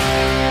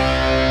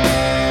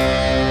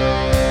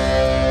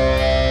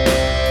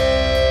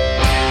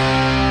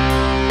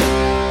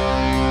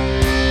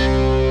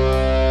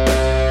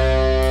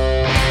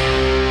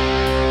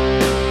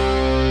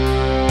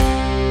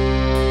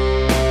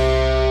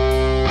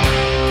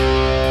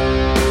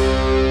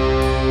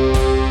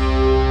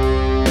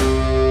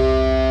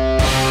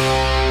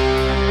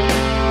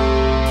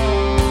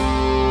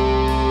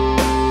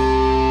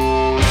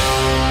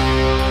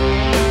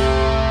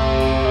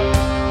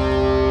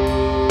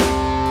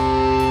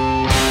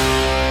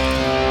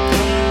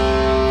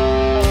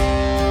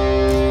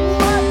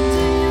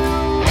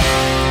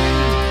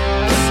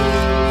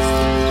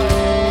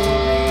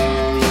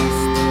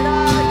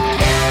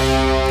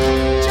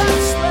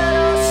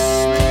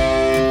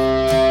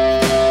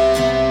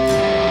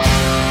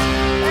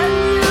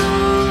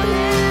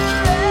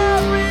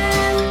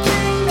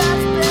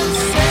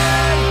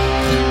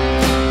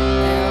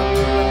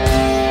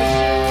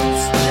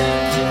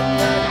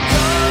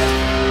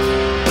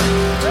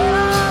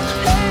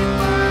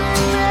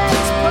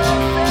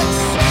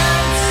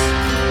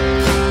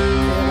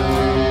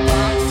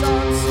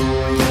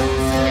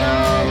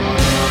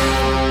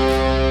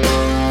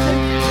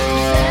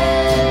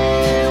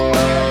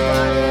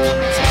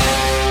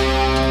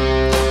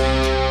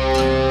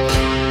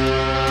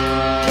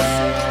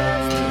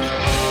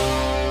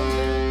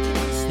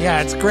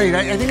 It's great.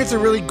 I think it's a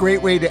really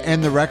great way to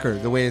end the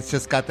record, the way it's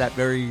just got that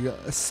very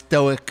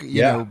stoic,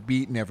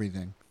 beat and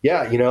everything.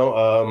 Yeah,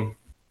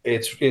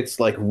 it's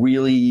like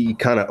really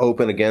kind of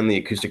open again. The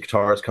acoustic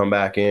guitars come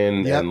back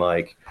in, and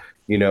like,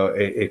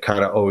 it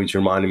kind of always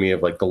reminded me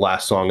of like the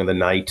last song of the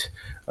night,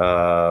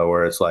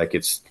 where it's like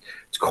it's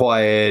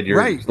quiet.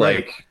 You're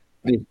like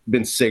there's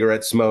been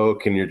cigarette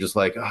smoke, and you're just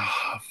like,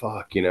 oh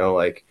fuck,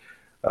 I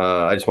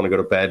just want to go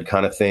to bed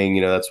kind of thing.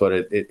 That's what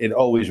it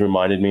always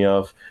reminded me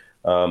of.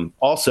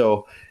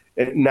 Also,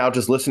 now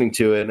just listening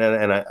to it,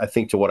 and I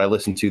think to what I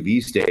listen to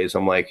these days,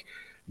 I'm like,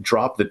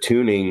 drop the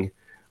tuning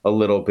a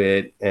little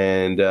bit,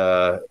 and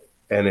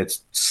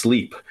it's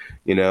sleep.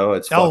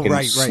 It's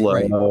fucking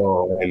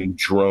slow and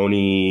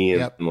droney,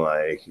 and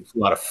like a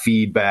lot of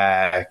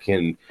feedback,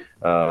 and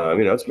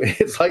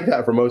it's like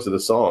that for most of the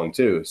song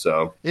too.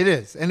 So it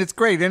is, and it's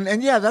great,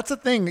 and yeah, that's the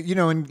thing.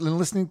 In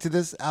listening to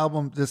this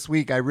album this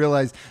week, I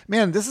realized,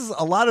 man, this is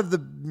a lot of the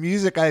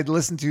music I'd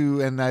listened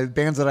to and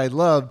bands that I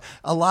loved.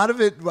 A lot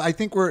of it, I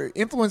think, were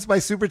influenced by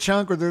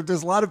Superchunk, or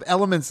there's a lot of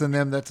elements in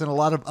them that's in a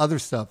lot of other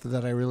stuff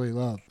that I really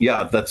love.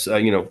 Yeah, that's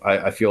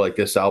I feel like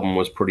this album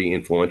was pretty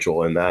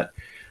influential in that,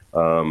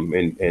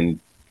 and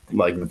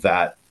like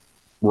that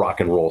rock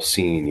and roll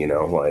scene.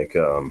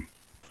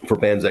 for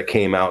bands that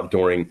came out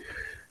during,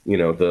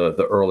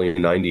 the early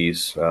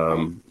 90s.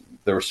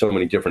 There were so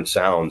many different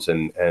sounds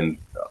and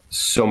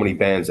so many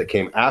bands that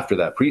came after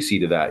that,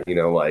 preceded that,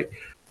 like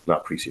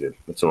not preceded.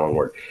 That's the wrong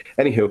word.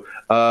 Anywho,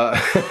 I'm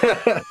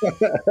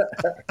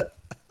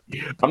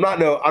not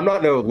no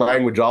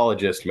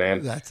languageologist,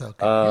 man. That's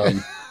okay.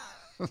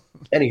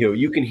 Anywho,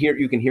 you can hear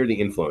the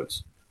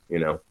influence,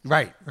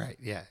 Right.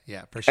 Yeah,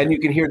 for sure. and you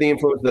can hear the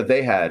influence that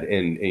they had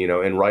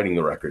in writing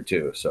the record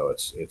too. So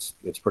it's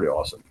pretty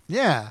awesome.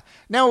 Yeah.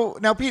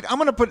 Now, Pete,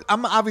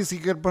 I'm obviously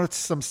gonna put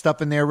some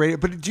stuff in there, radio.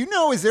 But do you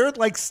know? Is there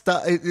like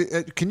stuff?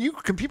 Can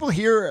people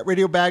hear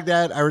Radio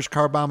Baghdad, Irish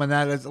Car Bomb, and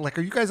that?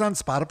 Are you guys on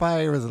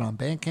Spotify or is it on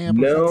Bandcamp?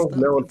 No,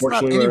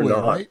 unfortunately, we're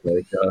not. Right?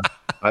 Like,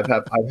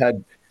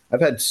 I've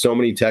had so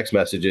many text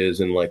messages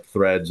and like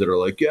threads that are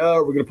like, yeah,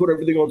 we're gonna put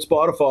everything on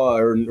Spotify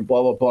or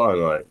blah blah blah,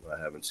 and I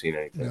haven't seen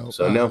anything. No,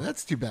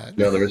 that's too bad.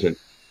 No, there isn't.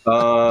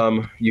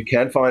 You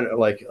can find,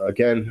 like,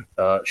 again,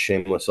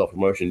 shameless self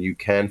promotion. You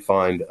can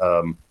find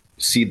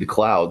Seed the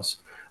Clouds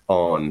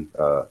on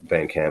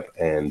Bandcamp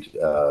and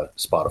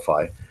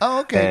Spotify. Oh,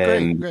 okay,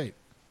 and great.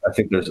 I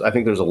think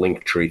there's a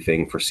link tree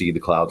thing for Seed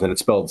the Clouds, and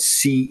it's spelled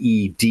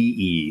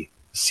CEDE.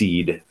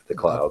 Seed the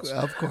Clouds,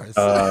 of course.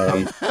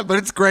 But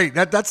it's great.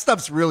 That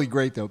stuff's really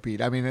great, though,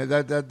 Pete. I mean,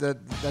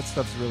 that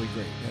stuff's really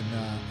great.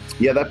 And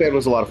yeah, that band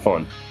was a lot of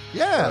fun.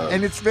 Yeah,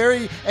 and it's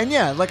very, and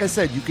yeah, like I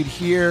said, you could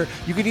hear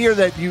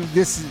that you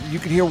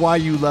could hear why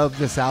you love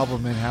this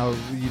album and how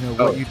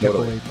what you took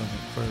away from it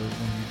for when you're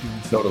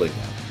doing something. Totally. Like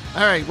that.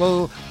 All right,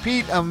 well,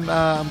 Pete, I'm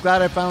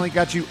glad I finally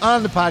got you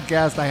on the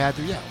podcast. I had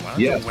to,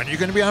 when are you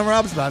going to be on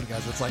Rob's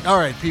podcast? It's like, all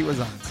right, Pete was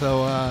on,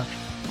 so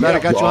glad I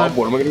got you on.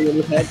 What am I going to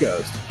do on the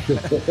podcast?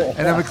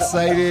 And I'm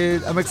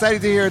excited. I'm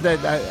excited to hear that.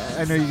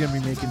 I know you're going to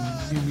be making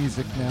new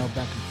music now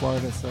back in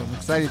Florida, so I'm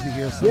excited to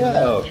hear some.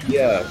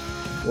 Yeah.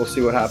 We'll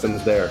see what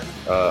happens there.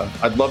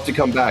 I'd love to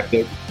come back.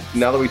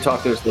 Now that we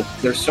talk,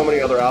 there's so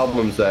many other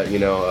albums that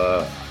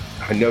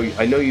I know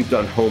you've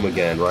done Home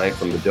Again, right,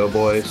 from the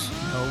Doughboys.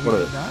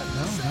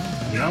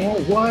 No,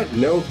 what?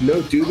 No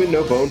Dubin,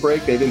 no Bone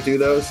Break. They didn't do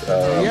those.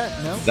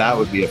 No. That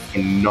would be a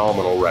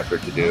phenomenal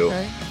record to do.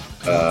 Okay.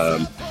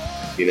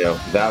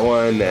 That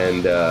one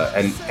and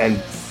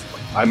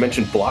I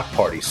mentioned Block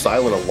Party.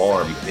 Silent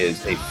Alarm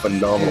is a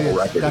phenomenal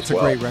record. That's as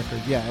well. a great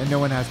record, yeah, and no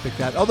one has picked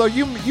that. Although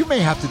you may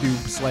have to do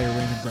Slayer,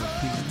 Rain and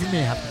Breath. You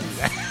may have to do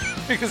that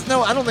because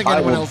I don't think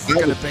anyone else is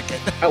going to pick it.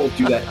 I will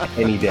do that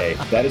any day.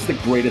 That is the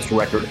greatest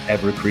record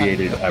ever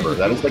created ever.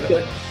 That is like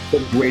the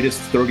greatest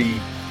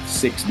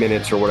 36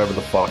 minutes or whatever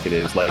the fuck it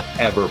is, like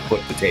ever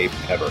put to tape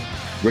ever.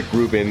 Rick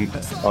Rubin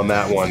on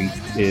that one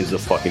is a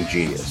fucking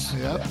genius.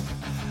 Yep. Yeah.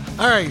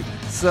 All right.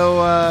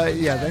 So,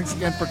 thanks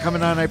again for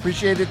coming on. I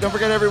appreciate it. Don't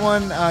forget,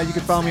 everyone, you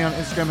can follow me on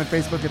Instagram and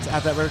Facebook. It's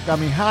at That Record Got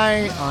Me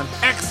High. On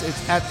X,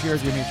 it's at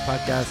TRGMH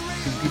Podcast.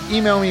 You can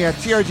email me at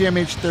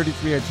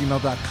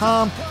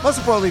trgmh33@gmail.com. Most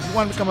importantly, if you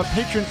want to become a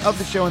patron of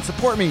the show and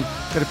support me,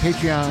 go to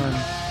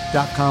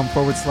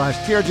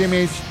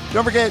patreon.com/TRGMH.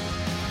 Don't forget,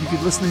 you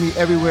can listen to me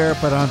everywhere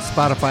but on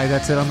Spotify.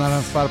 That's it. I'm not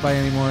on Spotify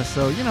anymore.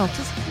 So,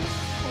 just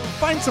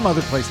find some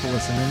other place to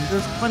listen. And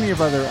there's plenty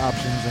of other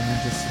options, and then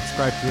just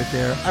subscribe to it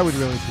there. I would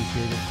really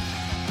appreciate it.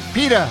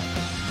 Peter,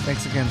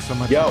 thanks again so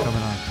much for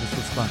coming on. This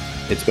was fun.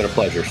 It's been a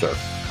pleasure, sir.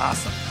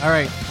 Awesome. All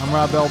right. I'm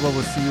Rob Elba.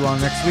 We'll see you all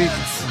next week.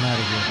 I'm out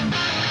of here.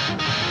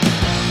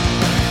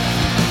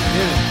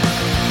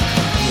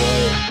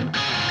 Get it.